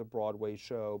 before the Broadway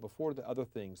show, before the other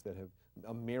things that have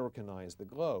Americanized the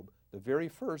globe. The very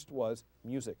first was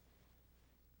music.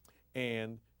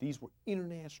 And these were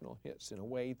international hits in a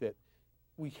way that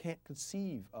we can't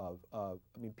conceive of. I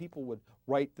mean, people would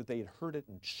write that they had heard it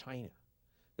in China,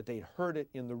 that they had heard it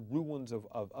in the ruins of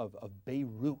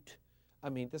Beirut. I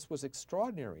mean, this was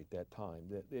extraordinary at that time.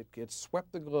 That it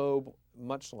swept the globe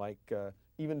much like,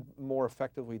 even more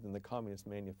effectively than the Communist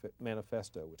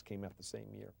Manifesto, which came out the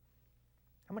same year.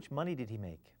 How much money did he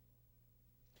make?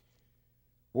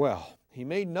 Well, he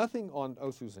made nothing on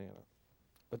 "O Susanna,"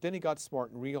 but then he got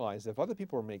smart and realized if other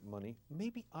people are making money,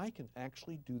 maybe I can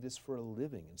actually do this for a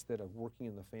living instead of working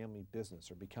in the family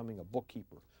business or becoming a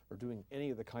bookkeeper or doing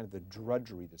any of the kind of the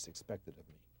drudgery that's expected of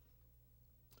me.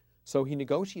 So he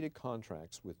negotiated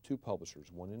contracts with two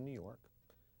publishers, one in New York,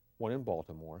 one in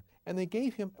Baltimore, and they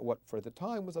gave him what for the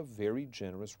time was a very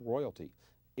generous royalty,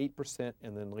 8%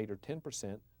 and then later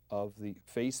 10% of the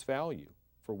face value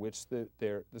for which the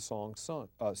song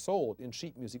sold in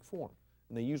sheet music form.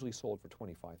 And they usually sold for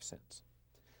 25 cents.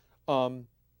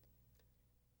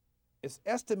 It's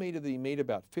estimated that he made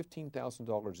about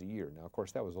 $15,000 a year. Now, of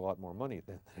course, that was a lot more money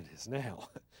than it is now.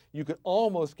 You could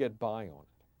almost get by on it.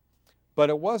 But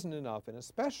it wasn't enough, and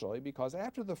especially because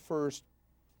after the first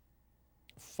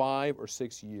 5 or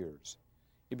 6 years,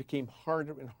 it became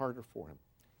harder and harder for him.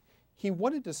 He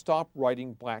wanted to stop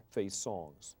writing blackface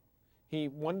songs. He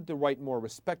wanted to write more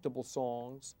respectable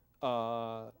songs,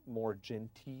 more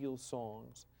genteel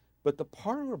songs. But the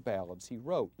parlor ballads he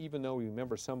wrote, even though we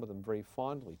remember some of them very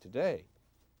fondly today,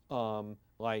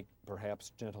 like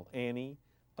perhaps Gentle Annie,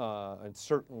 and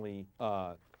certainly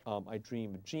I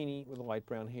Dream of Jeannie with the light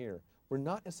brown hair, were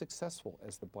not as successful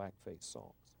as the blackface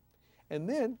songs. And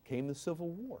then came the Civil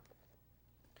War.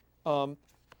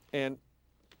 And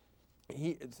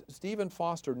Stephen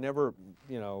Foster never,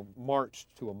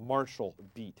 marched to a martial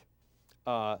beat.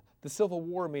 The Civil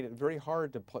War made it very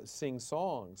hard to sing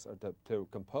songs, or to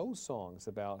compose songs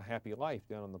about happy life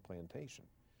down on the plantation.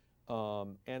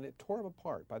 And it tore him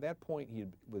apart. By that point, he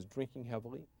was drinking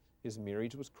heavily. His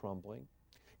marriage was crumbling.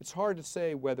 It's hard to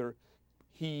say whether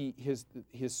his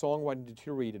songwriting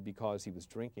deteriorated because he was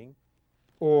drinking,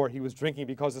 or he was drinking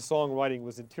because the songwriting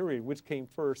was deteriorating. Which came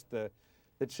first, the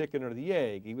chicken or the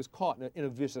egg? He was caught in a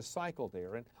vicious cycle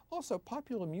there. And also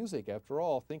popular music, after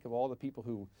all, think of all the people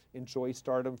who enjoy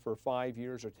stardom for 5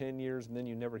 years or 10 years and then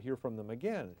you never hear from them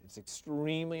again. It's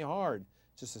extremely hard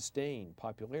to sustain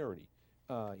popularity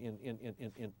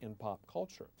in pop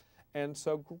culture. And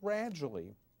so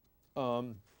gradually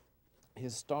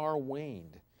his star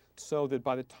waned, so that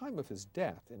by the time of his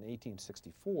death in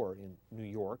 1864 in New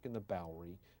York in the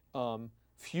Bowery,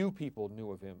 few people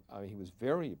knew of him. He was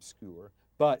very obscure,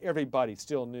 but everybody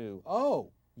still knew, oh,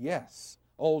 yes,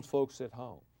 Old Folks at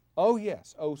Home. Oh,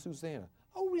 yes, Oh, Susanna.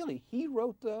 Oh, really, he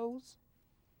wrote those?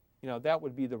 That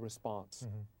would be the response.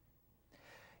 Mm-hmm.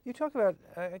 You talk about,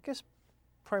 I guess,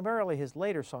 primarily his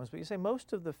later songs, but you say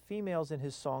most of the females in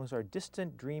his songs are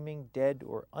distant, dreaming, dead,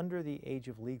 or under the age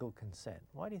of legal consent.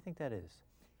 Why do you think that is?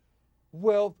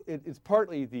 Well, it's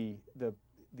partly the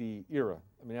era.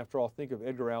 I mean, after all, think of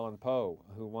Edgar Allan Poe,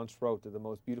 who once wrote that the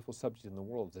most beautiful subject in the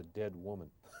world is a dead woman.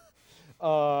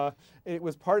 It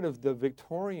was part of the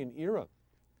Victorian era,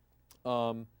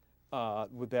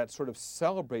 with that sort of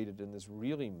celebrated in this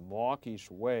really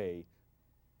mawkish way.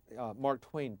 Mark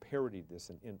Twain parodied this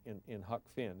in Huck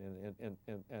Finn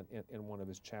in one of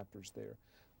his chapters there.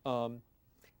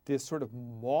 This sort of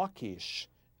mawkish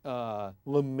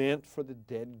lament for the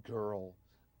dead girl,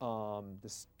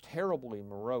 this terribly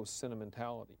morose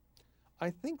sentimentality. I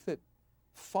think that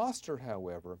Foster,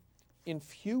 however,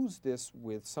 infused this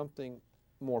with something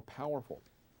more powerful,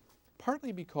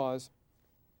 partly because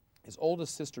his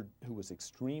oldest sister, who was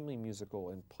extremely musical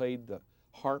and played the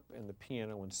harp and the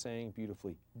piano and sang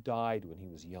beautifully, died when he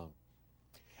was young.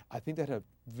 I think that had a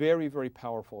very, very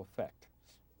powerful effect.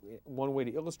 One way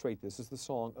to illustrate this is the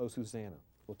song Oh Susanna.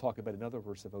 We'll talk about another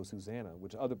verse of Oh Susanna,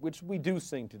 which we do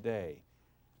sing today.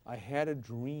 I had a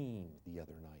dream the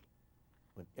other night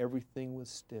when everything was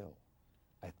still.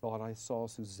 I thought I saw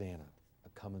Susanna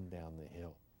a-comin' down the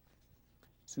hill.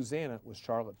 Susanna was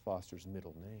Charlotte Foster's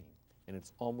middle name, and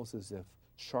it's almost as if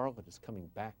Charlotte is coming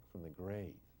back from the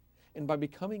grave. And by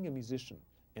becoming a musician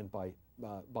and by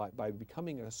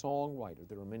becoming a songwriter,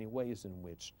 there are many ways in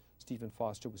which Stephen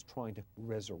Foster was trying to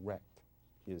resurrect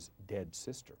his dead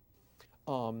sister.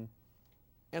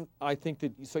 And I think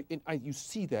that you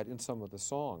see that in some of the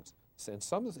songs. And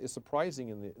some is surprising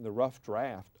in the rough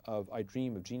draft of I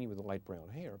Dream of Jeannie with the Light Brown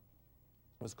Hair.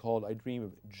 It was called I Dream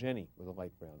of Jenny with the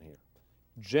Light Brown Hair.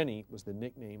 Jenny was the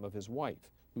nickname of his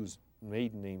wife, whose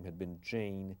maiden name had been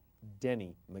Jane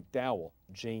Denny McDowell.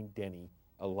 Jane Denny,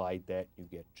 allied that, you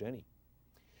get Jenny.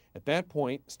 At that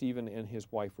point, Stephen and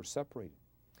his wife were separated.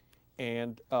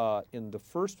 And in the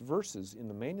first verses in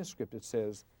the manuscript, it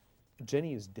says,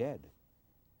 Jenny is dead.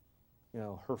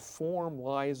 Her form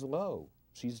lies low.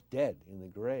 She's dead in the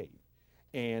grave.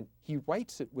 And he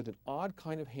writes it with an odd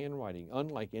kind of handwriting,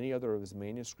 unlike any other of his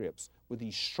manuscripts, with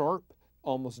these sharp,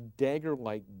 almost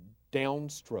dagger-like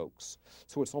downstrokes.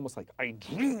 So it's almost like, I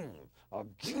dream of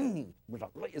Jeannie.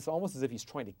 It's almost as if he's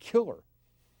trying to kill her.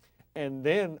 And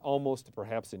then, almost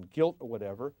perhaps in guilt or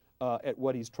whatever, at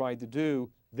what he's tried to do,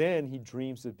 then he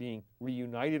dreams of being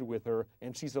reunited with her,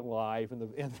 and she's alive, and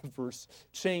the verse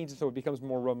changes, so it becomes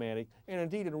more romantic. And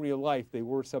indeed, in real life, they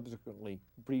were subsequently,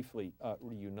 briefly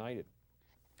reunited.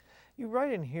 You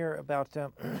write in here about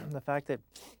the fact that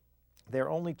their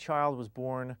only child was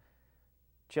born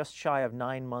just shy of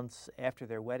 9 months after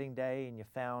their wedding day, and you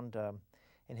found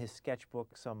in his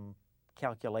sketchbook some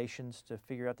calculations to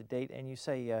figure out the date, and you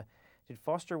say, did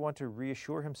Foster want to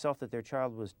reassure himself that their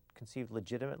child was conceived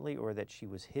legitimately or that she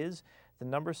was his? The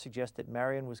numbers suggest that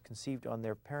Marion was conceived on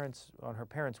her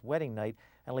parents' wedding night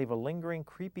and leave a lingering,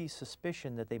 creepy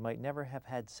suspicion that they might never have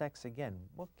had sex again.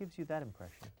 What gives you that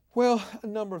impression? Well, a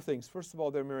number of things. First of all,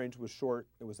 their marriage was short.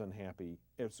 It was unhappy.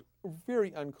 It's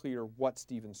very unclear what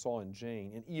Stephen saw in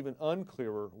Jane, and even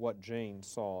unclearer what Jane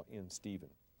saw in Stephen.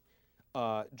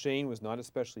 Jane was not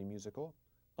especially musical.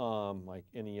 Like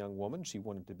any young woman, she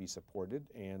wanted to be supported,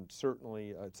 and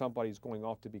certainly somebody who's going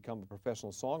off to become a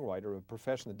professional songwriter, a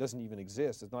profession that doesn't even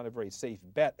exist, is not a very safe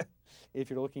bet if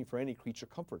you're looking for any creature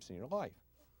comforts in your life.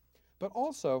 But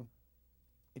also,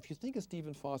 if you think of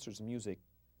Stephen Foster's music,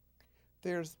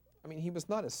 he was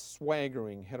not a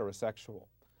swaggering heterosexual.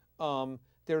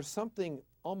 There's something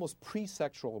almost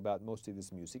pre-sexual about most of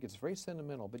his music. It's very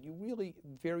sentimental, but you really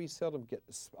very seldom get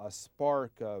a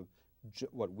spark of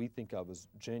what we think of as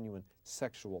genuine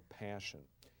sexual passion.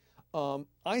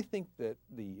 I think that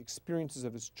the experiences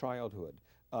of his childhood,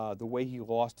 the way he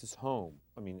lost his home,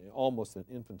 almost in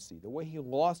infancy, the way he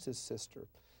lost his sister,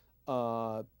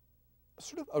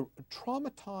 sort of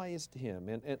traumatized him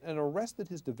and arrested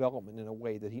his development in a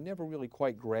way that he never really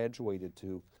quite graduated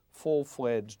to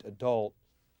full-fledged adult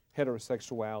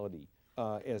heterosexuality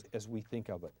as we think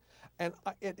of it. And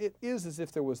it is as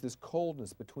if there was this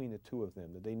coldness between the two of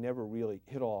them, that they never really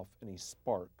hit off any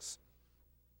sparks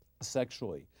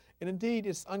sexually. And indeed,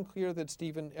 it's unclear that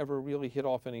Stephen ever really hit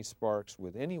off any sparks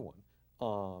with anyone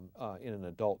in an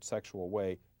adult sexual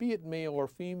way, be it male or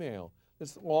female.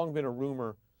 There's long been a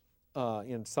rumor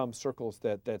in some circles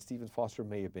that Stephen Foster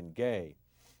may have been gay.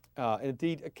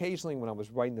 Indeed, occasionally when I was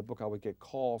writing the book, I would get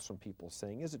calls from people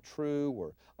saying, is it true,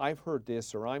 or I've heard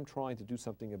this, or I'm trying to do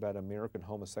something about American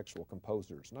homosexual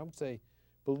composers. And I would say,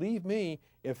 believe me,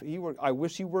 I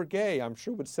wish he were gay. I'm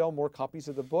sure it would sell more copies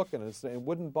of the book, and it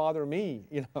wouldn't bother me.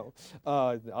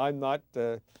 I'm not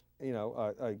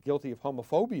guilty of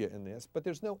homophobia in this, but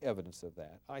there's no evidence of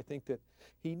that. I think that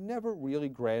he never really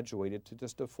graduated to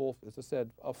just a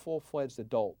full-fledged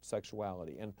adult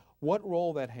sexuality. And what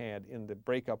role that had in the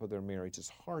breakup of their marriage is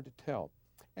hard to tell.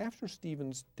 After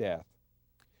Stephen's death,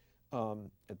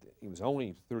 he was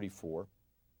only 34,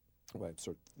 well,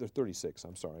 sorry, 36,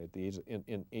 I'm sorry, at the age in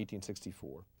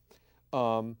 1864.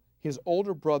 His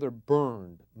older brother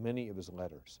burned many of his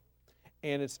letters.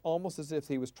 And it's almost as if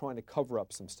he was trying to cover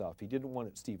up some stuff. He didn't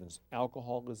want Stephen's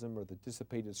alcoholism or the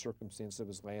dissipated circumstances of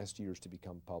his last years to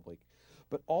become public.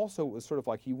 But also it was sort of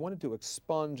like he wanted to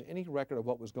expunge any record of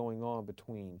what was going on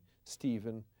between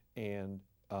Stephen and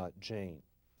Jane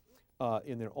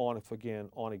in their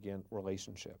on-again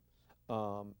relationship.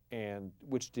 And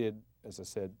which did, as I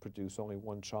said, produce only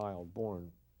one child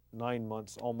born 9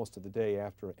 months almost to the day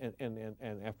after. And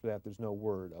after that, there's no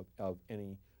word of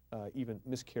any even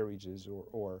miscarriages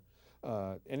or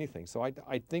anything. So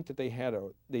I think that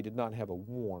they did not have a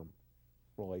warm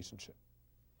relationship.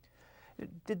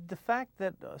 Did the fact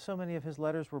that so many of his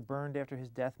letters were burned after his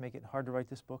death make it hard to write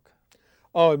this book?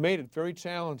 Oh, it made it very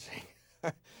challenging.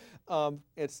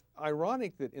 It's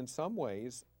ironic that in some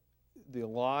ways the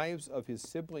lives of his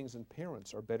siblings and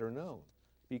parents are better known,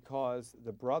 because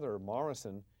the brother,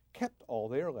 Morrison, kept all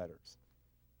their letters.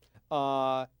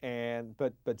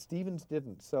 But Stevens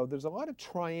didn't. So there's a lot of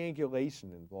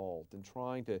triangulation involved in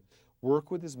trying to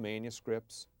work with his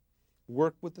manuscripts,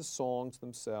 work with the songs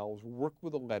themselves, work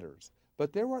with the letters.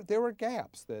 But there were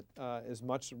gaps that, as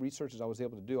much research as I was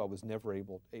able to do, I was never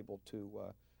able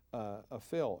to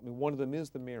fill. One of them is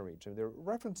the marriage. There are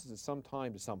references at some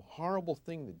time to some horrible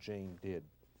thing that Jane did.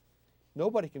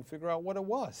 Nobody can figure out what it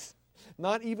was.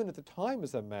 Not even at the time,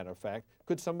 as a matter of fact,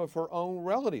 could some of her own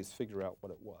relatives figure out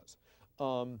what it was.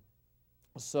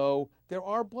 So there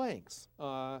are blanks.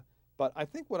 But I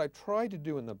think what I tried to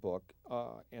do in the book,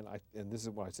 and this is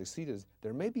what I succeeded, is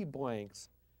there may be blanks,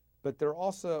 but there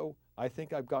also, I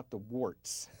think I've got the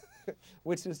warts,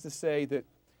 which is to say that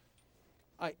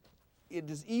it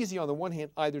is easy on the one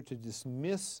hand either to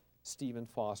dismiss Stephen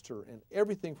Foster and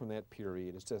everything from that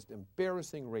period is just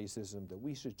embarrassing racism that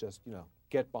we should just,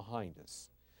 get behind us.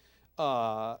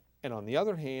 And on the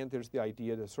other hand, there's the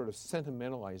idea of sort of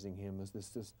sentimentalizing him as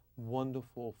this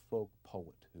wonderful folk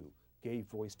poet who gave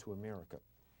voice to America.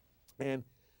 And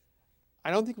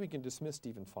I don't think we can dismiss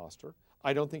Stephen Foster.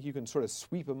 I don't think you can sort of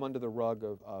sweep him under the rug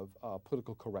of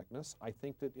political correctness. I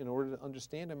think that in order to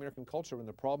understand American culture and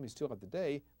the problem we still have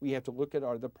today, we have to look at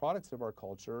the products of our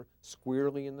culture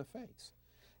squarely in the face.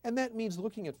 And that means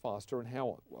looking at Foster and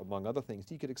how, among other things,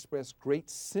 he could express great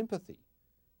sympathy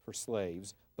for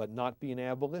slaves, but not be an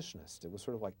abolitionist. It was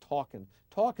sort of like talk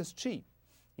is cheap.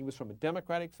 He was from a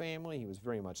Democratic family. He was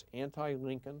very much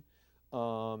anti-Lincoln.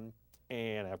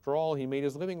 And after all, he made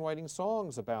his living writing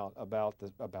songs about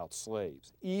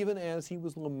slaves, even as he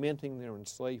was lamenting their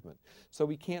enslavement. So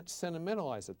we can't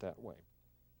sentimentalize it that way.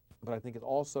 But I think it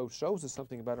also shows us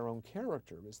something about our own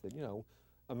character, is that,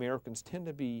 Americans tend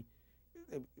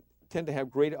to have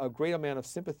a great amount of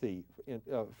sympathy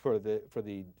for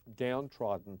the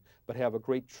downtrodden, but have a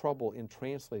great trouble in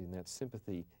translating that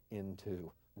sympathy into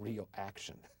real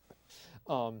action.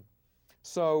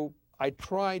 So I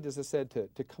tried, as I said,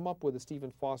 to come up with a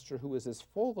Stephen Foster who is as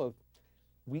full of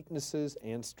weaknesses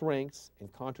and strengths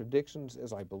and contradictions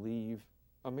as I believe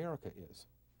America is.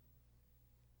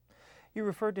 You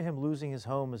referred to him losing his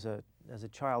home as a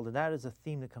child, and that is a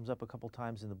theme that comes up a couple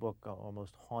times in the book,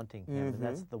 almost haunting him, and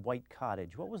that's the White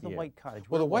Cottage. What was the White Cottage?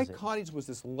 Well, the Where was White it? Cottage was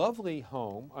this lovely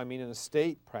home, I mean an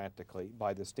estate practically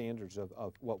by the standards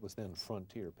of what was then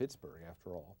frontier Pittsburgh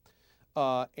after all.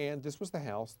 And this was the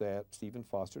house that Stephen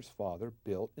Foster's father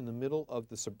built in the middle of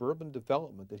the suburban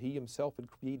development that he himself had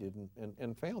created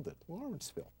and founded,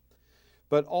 Lawrenceville.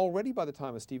 But already by the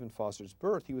time of Stephen Foster's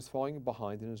birth, he was falling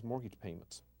behind in his mortgage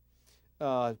payments.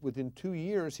 Within 2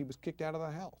 years, he was kicked out of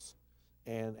the house.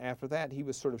 And after that, he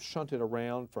was sort of shunted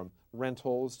around from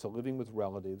rentals to living with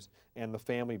relatives, and the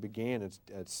family began its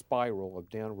spiral of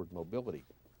downward mobility.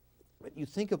 But you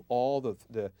think of all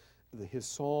his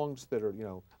songs that are, you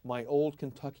know, My Old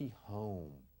Kentucky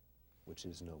Home, which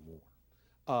is no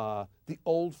more. The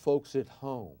Old Folks at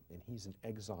Home, and he's in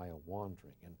exile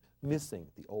wandering and missing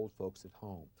the old folks at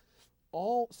home.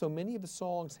 So many of the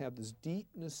songs have this deep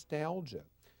nostalgia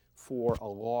for a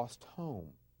lost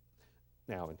home.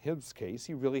 Now, in his case,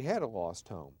 he really had a lost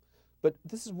home. But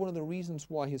this is one of the reasons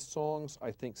why his songs,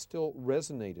 I think, still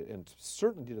resonated, and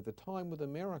certainly did at the time with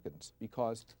Americans,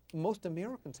 because most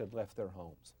Americans had left their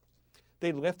homes.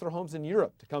 They'd left their homes in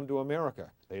Europe to come to America.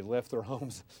 They left their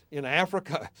homes in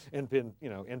Africa and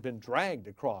been dragged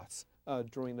across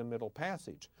during the Middle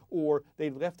Passage. Or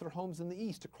they left their homes in the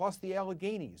East, across the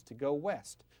Alleghenies to go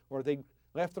west. Or they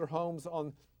left their homes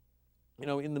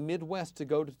in the Midwest to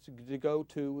go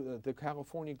to the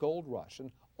California Gold Rush.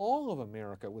 And all of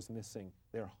America was missing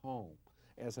their home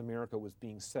as America was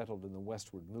being settled in the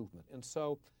westward movement. And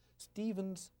so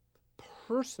Stephen's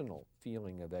personal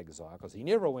feeling of exile, because he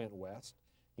never went west,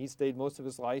 he stayed most of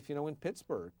his life, in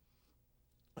Pittsburgh,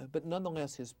 but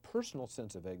nonetheless his personal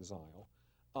sense of exile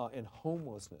and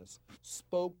homelessness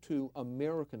spoke to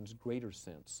Americans' greater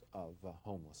sense of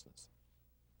homelessness.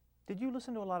 Did you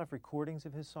listen to a lot of recordings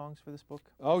of his songs for this book?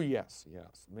 Oh yes,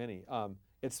 many.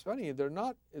 It's funny, there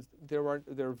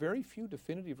are very few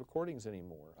definitive recordings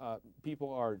anymore.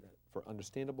 People are, for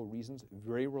understandable reasons,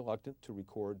 very reluctant to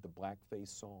record the blackface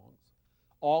songs.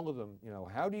 All of them,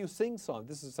 how do you sing songs?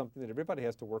 This is something that everybody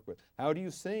has to work with. How do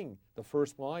you sing the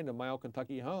first line of My Old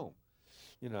Kentucky Home?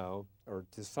 Or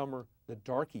This Summer the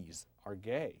Darkies Are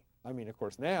Gay. I mean, of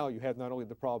course, now you have not only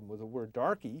the problem with the word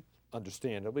darky,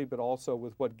 understandably, but also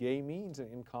with what gay means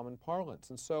in common parlance.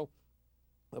 And so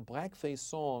the blackface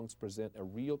songs present a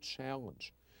real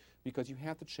challenge because you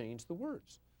have to change the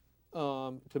words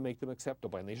to make them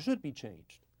acceptable, and they should be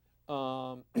changed.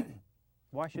 Why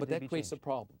should but they that be creates changed? a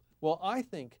problem. Well, I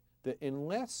think that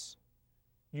unless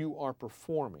you are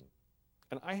performing,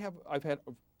 and I've had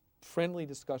friendly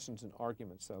discussions and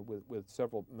arguments with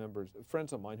several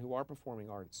friends of mine who are performing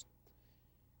artists.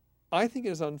 I think it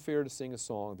is unfair to sing a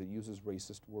song that uses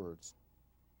racist words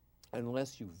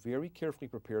unless you very carefully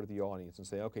prepare to the audience and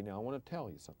say, okay, now I want to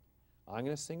tell you something. I'm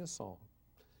going to sing a song.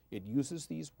 It uses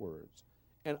these words.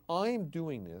 And I'm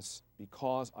doing this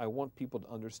because I want people to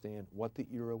understand what the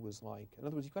era was like. In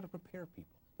other words, you've got to prepare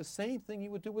people. The same thing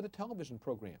you would do with a television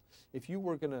program. If you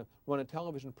were going to run a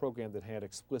television program that had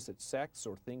explicit sex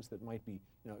or things that might be,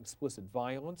 explicit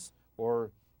violence,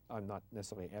 or I'm not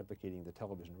necessarily advocating the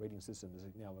television rating system as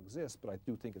it now exists, but I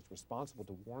do think it's responsible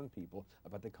to warn people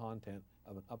about the content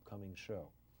of an upcoming show.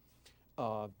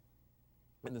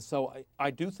 And so I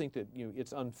do think that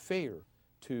it's unfair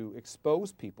to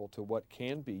expose people to what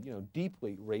can be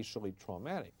deeply racially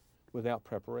traumatic without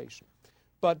preparation.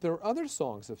 But there are other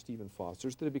songs of Stephen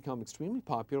Foster's that have become extremely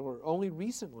popular only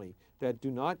recently that do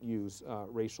not use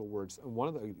racial words. And one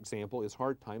of the examples is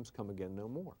Hard Times Come Again No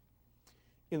More.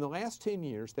 In the last 10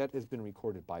 years, that has been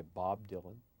recorded by Bob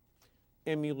Dylan,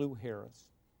 Emmylou Harris,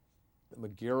 the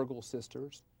McGarrigle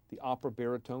sisters, the opera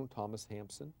baritone Thomas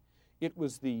Hampson. It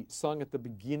was sung at the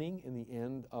beginning and the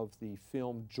end of the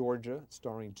film Georgia,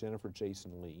 starring Jennifer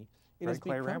Jason Leigh. Red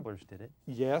Clay Ramblers did it.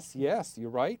 Yes, you're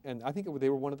right. And I think they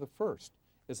were one of the first,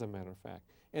 as a matter of fact.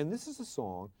 And this is a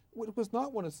song, it was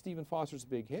not one of Stephen Foster's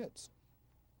big hits.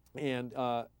 And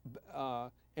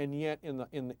yet in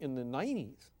the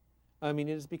 90s, I mean,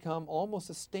 it has become almost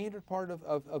a standard part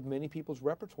of many people's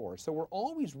repertoire. So we're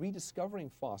always rediscovering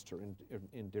Foster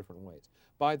in different ways.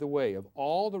 By the way, of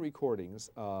all the recordings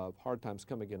of Hard Times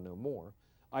Come Again No More,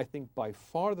 I think by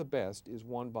far the best is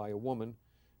one by a woman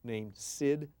named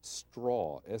Syd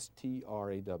Straw,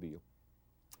 S-T-R-A-W.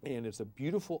 And it's a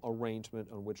beautiful arrangement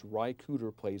on which Ry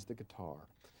Cooder plays the guitar.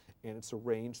 And it's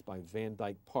arranged by Van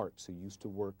Dyke Parks, who used to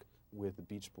work with the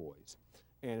Beach Boys.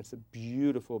 And it's a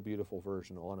beautiful, beautiful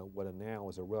version on what now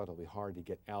is a relatively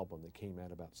hard-to-get album that came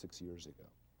out about 6 years ago.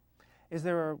 Is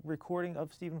there a recording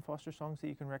of Stephen Foster songs that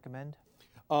you can recommend?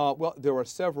 Well, there are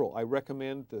several. I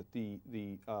recommend the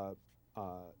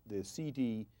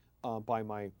CD by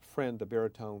my friend, the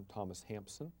baritone Thomas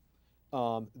Hampson.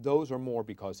 Those are more,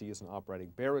 because he is an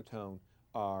operatic baritone,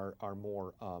 are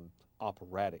more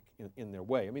operatic in their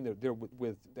way. I mean,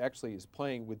 they're actually is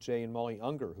playing with Jay and Molly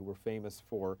Unger, who were famous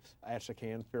for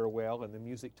Astrakhan Farewell and the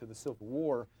Music to the Civil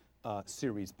War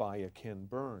series by Ken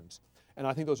Burns. And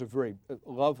I think those are very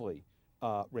lovely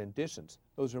renditions.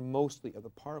 Those are mostly of the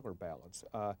parlor ballads,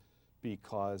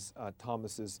 because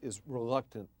Thomas is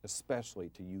reluctant, especially,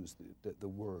 to use the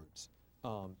words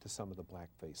to some of the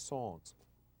blackface songs.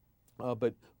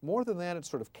 But more than that, it's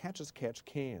sort of catch as catch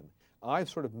can.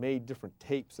 I've sort of made different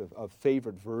tapes of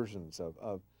favorite versions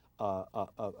of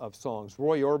songs.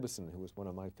 Roy Orbison, who was one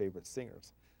of my favorite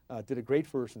singers, did a great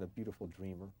version of Beautiful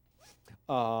Dreamer.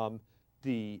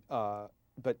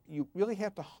 But you really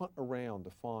have to hunt around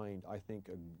to find, I think,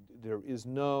 there is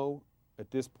no, at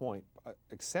this point,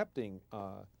 accepting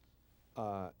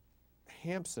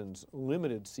Hampson's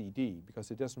limited CD, because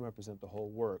it doesn't represent the whole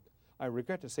work. I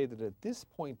regret to say that at this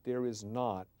point there is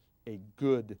not a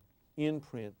good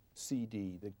in-print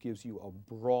CD that gives you a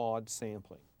broad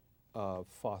sampling of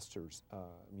Foster's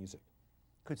music.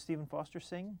 Could Stephen Foster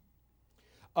sing?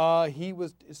 He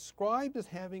was described as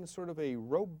having sort of a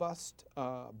robust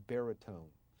baritone.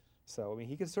 So, I mean,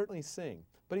 he could certainly sing,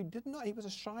 but he was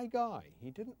a shy guy. He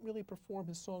didn't really perform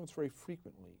his songs very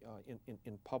frequently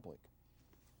in public.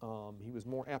 He was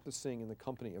more apt to sing in the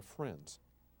company of friends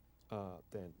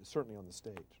than certainly on the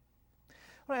stage. I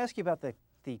want to ask you about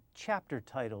the chapter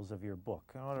titles of your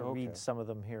book. I want to read some of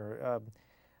them here.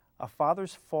 A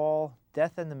Father's Fall,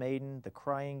 Death and the Maiden, The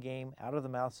Crying Game, Out of the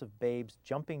Mouths of Babes,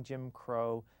 Jumping Jim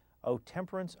Crow, O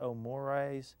Temperance, O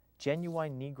Mores,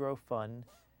 Genuine Negro Fun,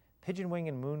 Pigeon Wing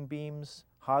and Moonbeams,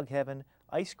 Hog Heaven,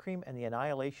 Ice Cream and the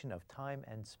Annihilation of Time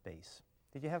and Space.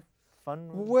 Did you have fun?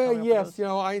 Well, yes. You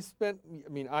know, I have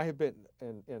been,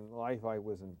 in life, I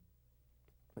was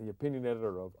the opinion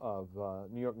editor of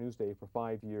New York Newsday for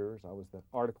 5 years. I was the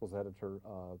articles editor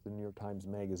of the New York Times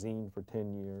Magazine for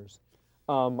 10 years.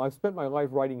 I've spent my life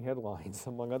writing headlines,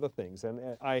 among other things, and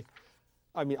I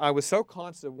was so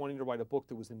conscious of wanting to write a book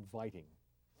that was inviting.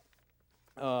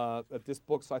 This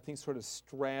book, so I think, sort of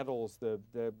straddles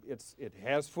it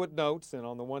has footnotes, and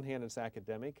on the one hand, it's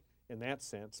academic in that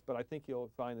sense, but I think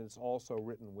you'll find that it's also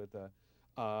written with a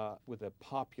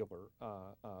popular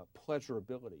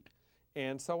pleasurability.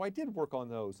 And so I did work on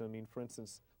those. I mean, for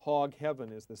instance, Hog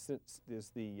Heaven is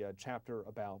the chapter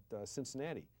about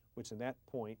Cincinnati, which at that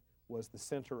point was the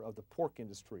center of the pork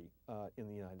industry in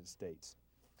the United States.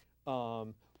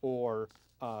 Or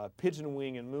Pigeon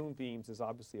Wing and Moonbeams is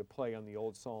obviously a play on the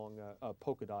old song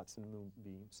Polka Dots and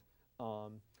Moonbeams.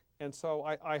 And so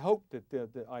I hope that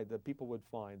the people would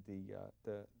find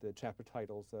the chapter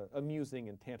titles amusing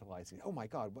and tantalizing. Oh my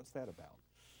God, what's that about?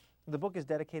 The book is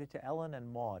dedicated to Ellen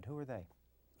and Maud. Who are they?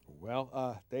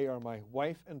 Well, they are my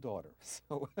wife and daughter,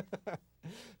 so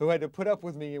who had to put up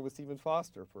with me with Stephen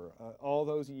Foster for all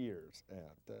those years.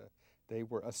 And they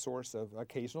were a source of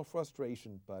occasional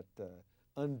frustration, but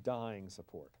undying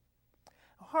support.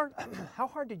 How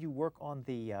hard did you work on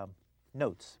the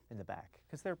notes in the back?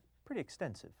 Because they're pretty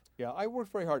extensive. Yeah, I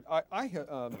worked very hard.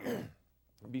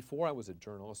 Before I was a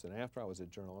journalist and after I was a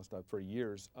journalist, for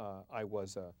years I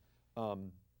was a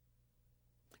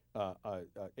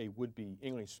would-be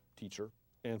English teacher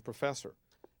and professor.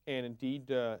 And indeed,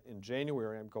 in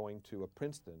January, I'm going to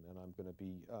Princeton, and I'm going to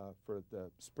be, for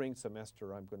the spring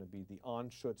semester, I'm going to be the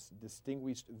Anschutz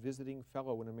Distinguished Visiting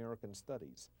Fellow in American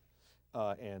Studies,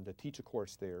 and teach a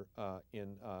course there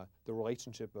in the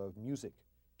relationship of music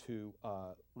to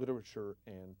literature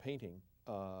and painting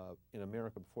in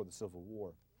America before the Civil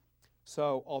War.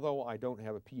 So, although I don't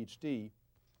have a PhD,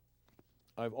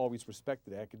 I've always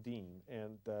respected academe,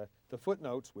 and the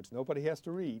footnotes, which nobody has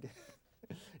to read,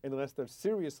 unless they're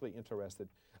seriously interested,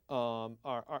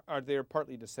 are there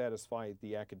partly to satisfy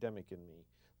the academic in me.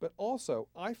 But also,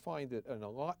 I find that in a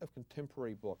lot of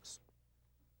contemporary books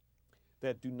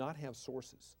that do not have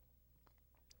sources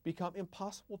become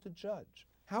impossible to judge.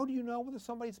 How do you know whether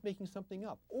somebody's making something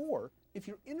up? Or, if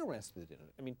you're interested in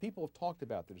it, I mean, people have talked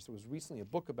about this. There was recently a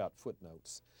book about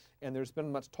footnotes, and there's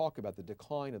been much talk about the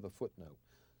decline of the footnote.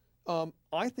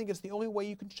 I think it's the only way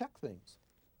you can check things.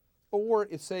 Or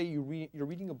if, say, you're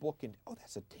reading a book and, oh,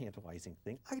 that's a tantalizing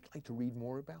thing. I'd like to read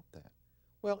more about that.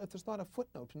 Well, if there's not a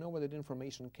footnote to know where that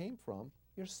information came from,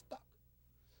 you're stuck.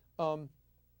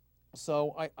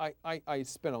 So I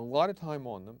spent a lot of time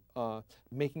on them,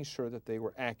 making sure that they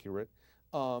were accurate.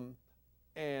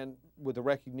 And with the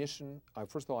recognition,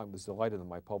 first of all, I was delighted that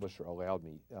my publisher allowed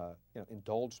me,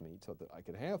 indulged me so that I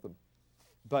could have them.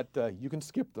 But you can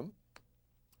skip them.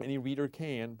 Any reader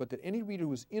can, but that any reader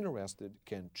who is interested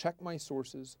can check my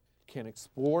sources, can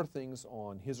explore things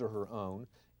on his or her own,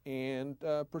 and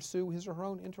pursue his or her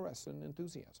own interests and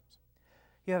enthusiasms.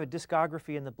 You have a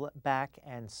discography in the back,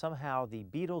 and somehow the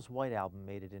Beatles' White Album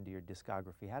made it into your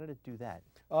discography. How did it do that?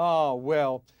 Oh,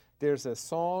 well, there's a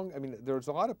song. I mean, there's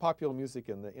a lot of popular music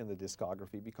in the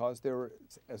discography because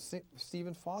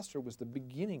Stephen Foster was the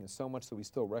beginning of so much that we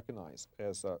still recognize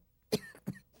as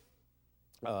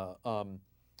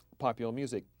popular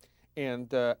music.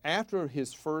 And after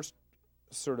his first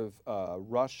sort of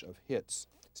rush of hits,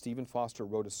 Stephen Foster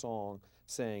wrote a song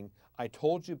saying, "I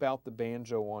told you about the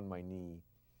banjo on my knee.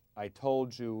 I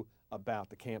told you about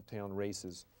the Camptown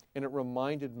races." And it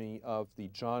reminded me of the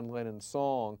John Lennon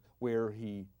song where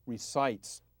he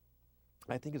recites,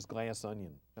 I think it's Glass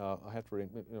Onion. I have to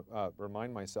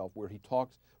remind myself, where he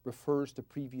refers to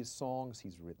previous songs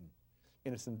he's written.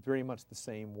 And it's in very much the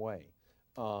same way.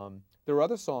 There are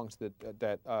other songs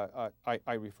that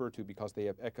I refer to because they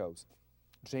have echoes.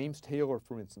 James Taylor,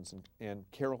 for instance,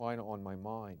 and Carolina on My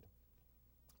Mind.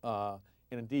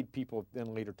 And indeed, people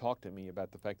then later talked to me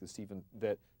about the fact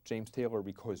that James Taylor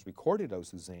recorded "O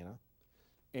Susanna,"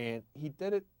 and he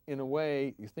did it in a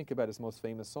way. You think about his most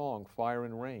famous song, "Fire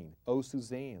and Rain." "Oh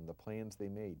Suzanne, the plans they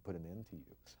made put an end to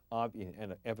you."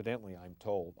 And evidently, I'm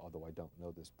told, although I don't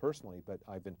know this personally, but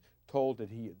I've been told that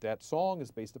that song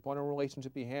is based upon a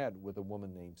relationship he had with a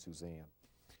woman named Suzanne,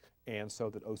 and so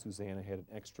that "Oh Susanna" had an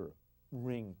extra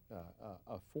ring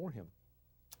for him.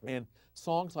 And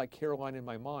songs like "Caroline in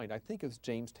My Mind," I think of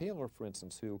James Taylor, for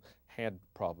instance, who had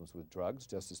problems with drugs,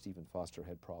 just as Stephen Foster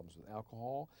had problems with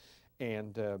alcohol.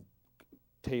 And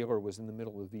Taylor was in the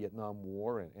middle of the Vietnam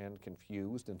War and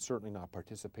confused and certainly not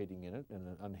participating in it, and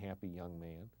an unhappy young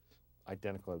man,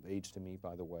 identical of age to me,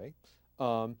 by the way.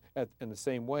 In the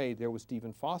same way, there was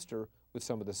Stephen Foster with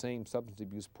some of the same substance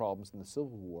abuse problems in the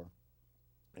Civil War,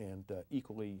 and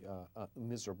equally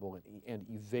miserable and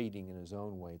evading in his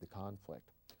own way the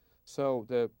conflict. So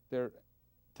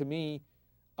to me,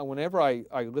 whenever I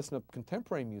listen to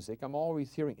contemporary music, I'm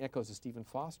always hearing echoes of Stephen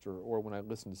Foster, or when I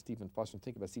listen to Stephen Foster and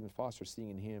think about Stephen Foster, seeing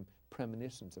in him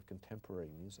premonitions of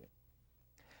contemporary music.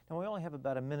 Now, we only have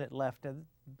about a minute left,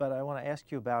 but I want to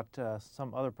ask you about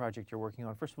some other project you're working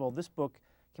on. First of all, this book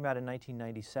came out in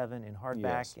 1997 in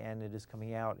hardback, Yes. And it is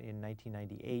coming out in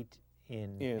 1998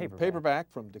 in paperback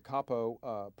from Da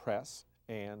Capo Press,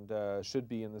 and should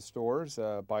be in the stores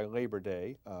by Labor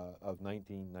Day of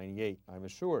 1998, I'm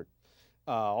assured.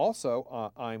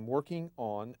 Also, I'm working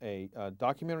on a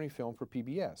documentary film for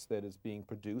PBS that is being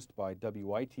produced by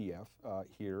WITF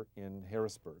here in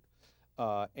Harrisburg,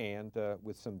 and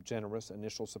with some generous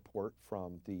initial support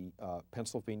from the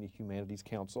Pennsylvania Humanities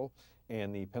Council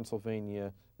and the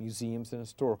Pennsylvania Museums and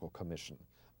Historical Commission.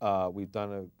 We've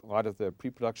done a lot of the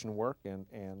pre-production work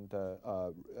and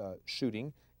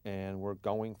shooting, and we're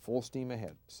going full steam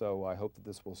ahead. So I hope that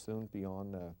this will soon be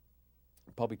on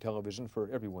public television for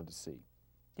everyone to see.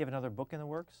 Do you have another book in the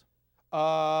works?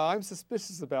 I'm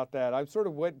suspicious about that. I'm sort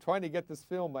of trying to get this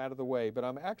film out of the way, but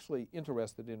I'm actually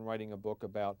interested in writing a book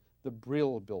about the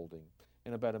Brill Building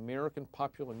and about American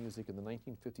popular music in the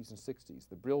 1950s and 60s.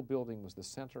 The Brill Building was the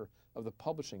center of the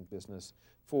publishing business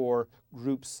for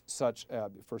groups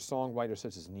for songwriters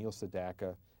such as Neil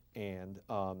Sedaka and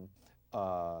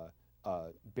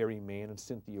Barry Mann and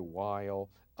Cynthia Weil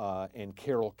and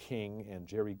Carole King and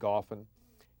Jerry Goffin.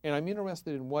 And I'm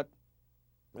interested in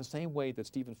the same way that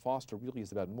Stephen Foster really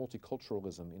is about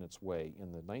multiculturalism in its way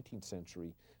in the 19th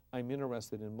century, I'm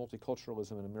interested in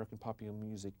multiculturalism in American popular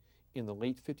music in the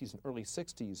late 50s and early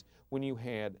 60s, when you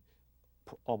had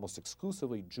almost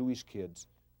exclusively Jewish kids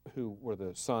who were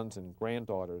the sons and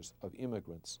granddaughters of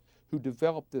immigrants, who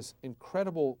developed this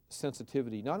incredible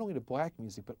sensitivity not only to black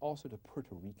music but also to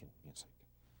Puerto Rican music.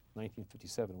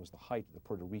 1957 was the height of the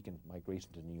Puerto Rican migration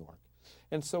to New York.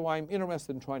 And so I'm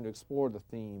interested in trying to explore the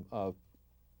theme of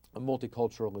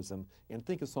multiculturalism and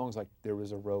think of songs like "There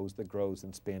Is a Rose That Grows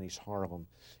in Spanish Harlem"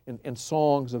 and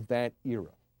songs of that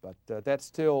era. But that's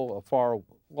still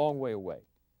a long way away.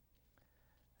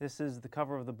 This is the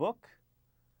cover of the book,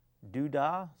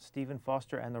 Doodah, Stephen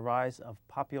Foster and the Rise of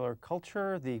Popular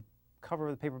Culture. The cover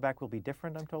of the paperback will be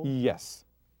different, I'm told? Yes.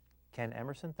 Ken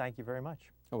Emerson, thank you very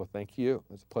much. Oh, well, thank you.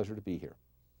 It's a pleasure to be here.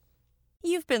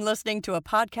 You've been listening to a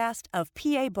podcast of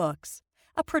PA Books,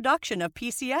 a production of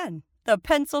PCN, the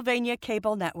Pennsylvania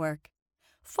Cable Network.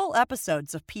 Full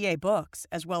episodes of PA Books,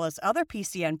 as well as other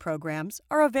PCN programs,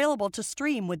 are available to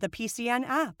stream with the PCN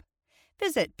app.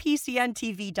 Visit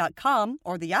PCNTV.com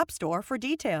or the App Store for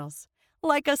details.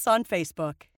 Like us on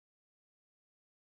Facebook.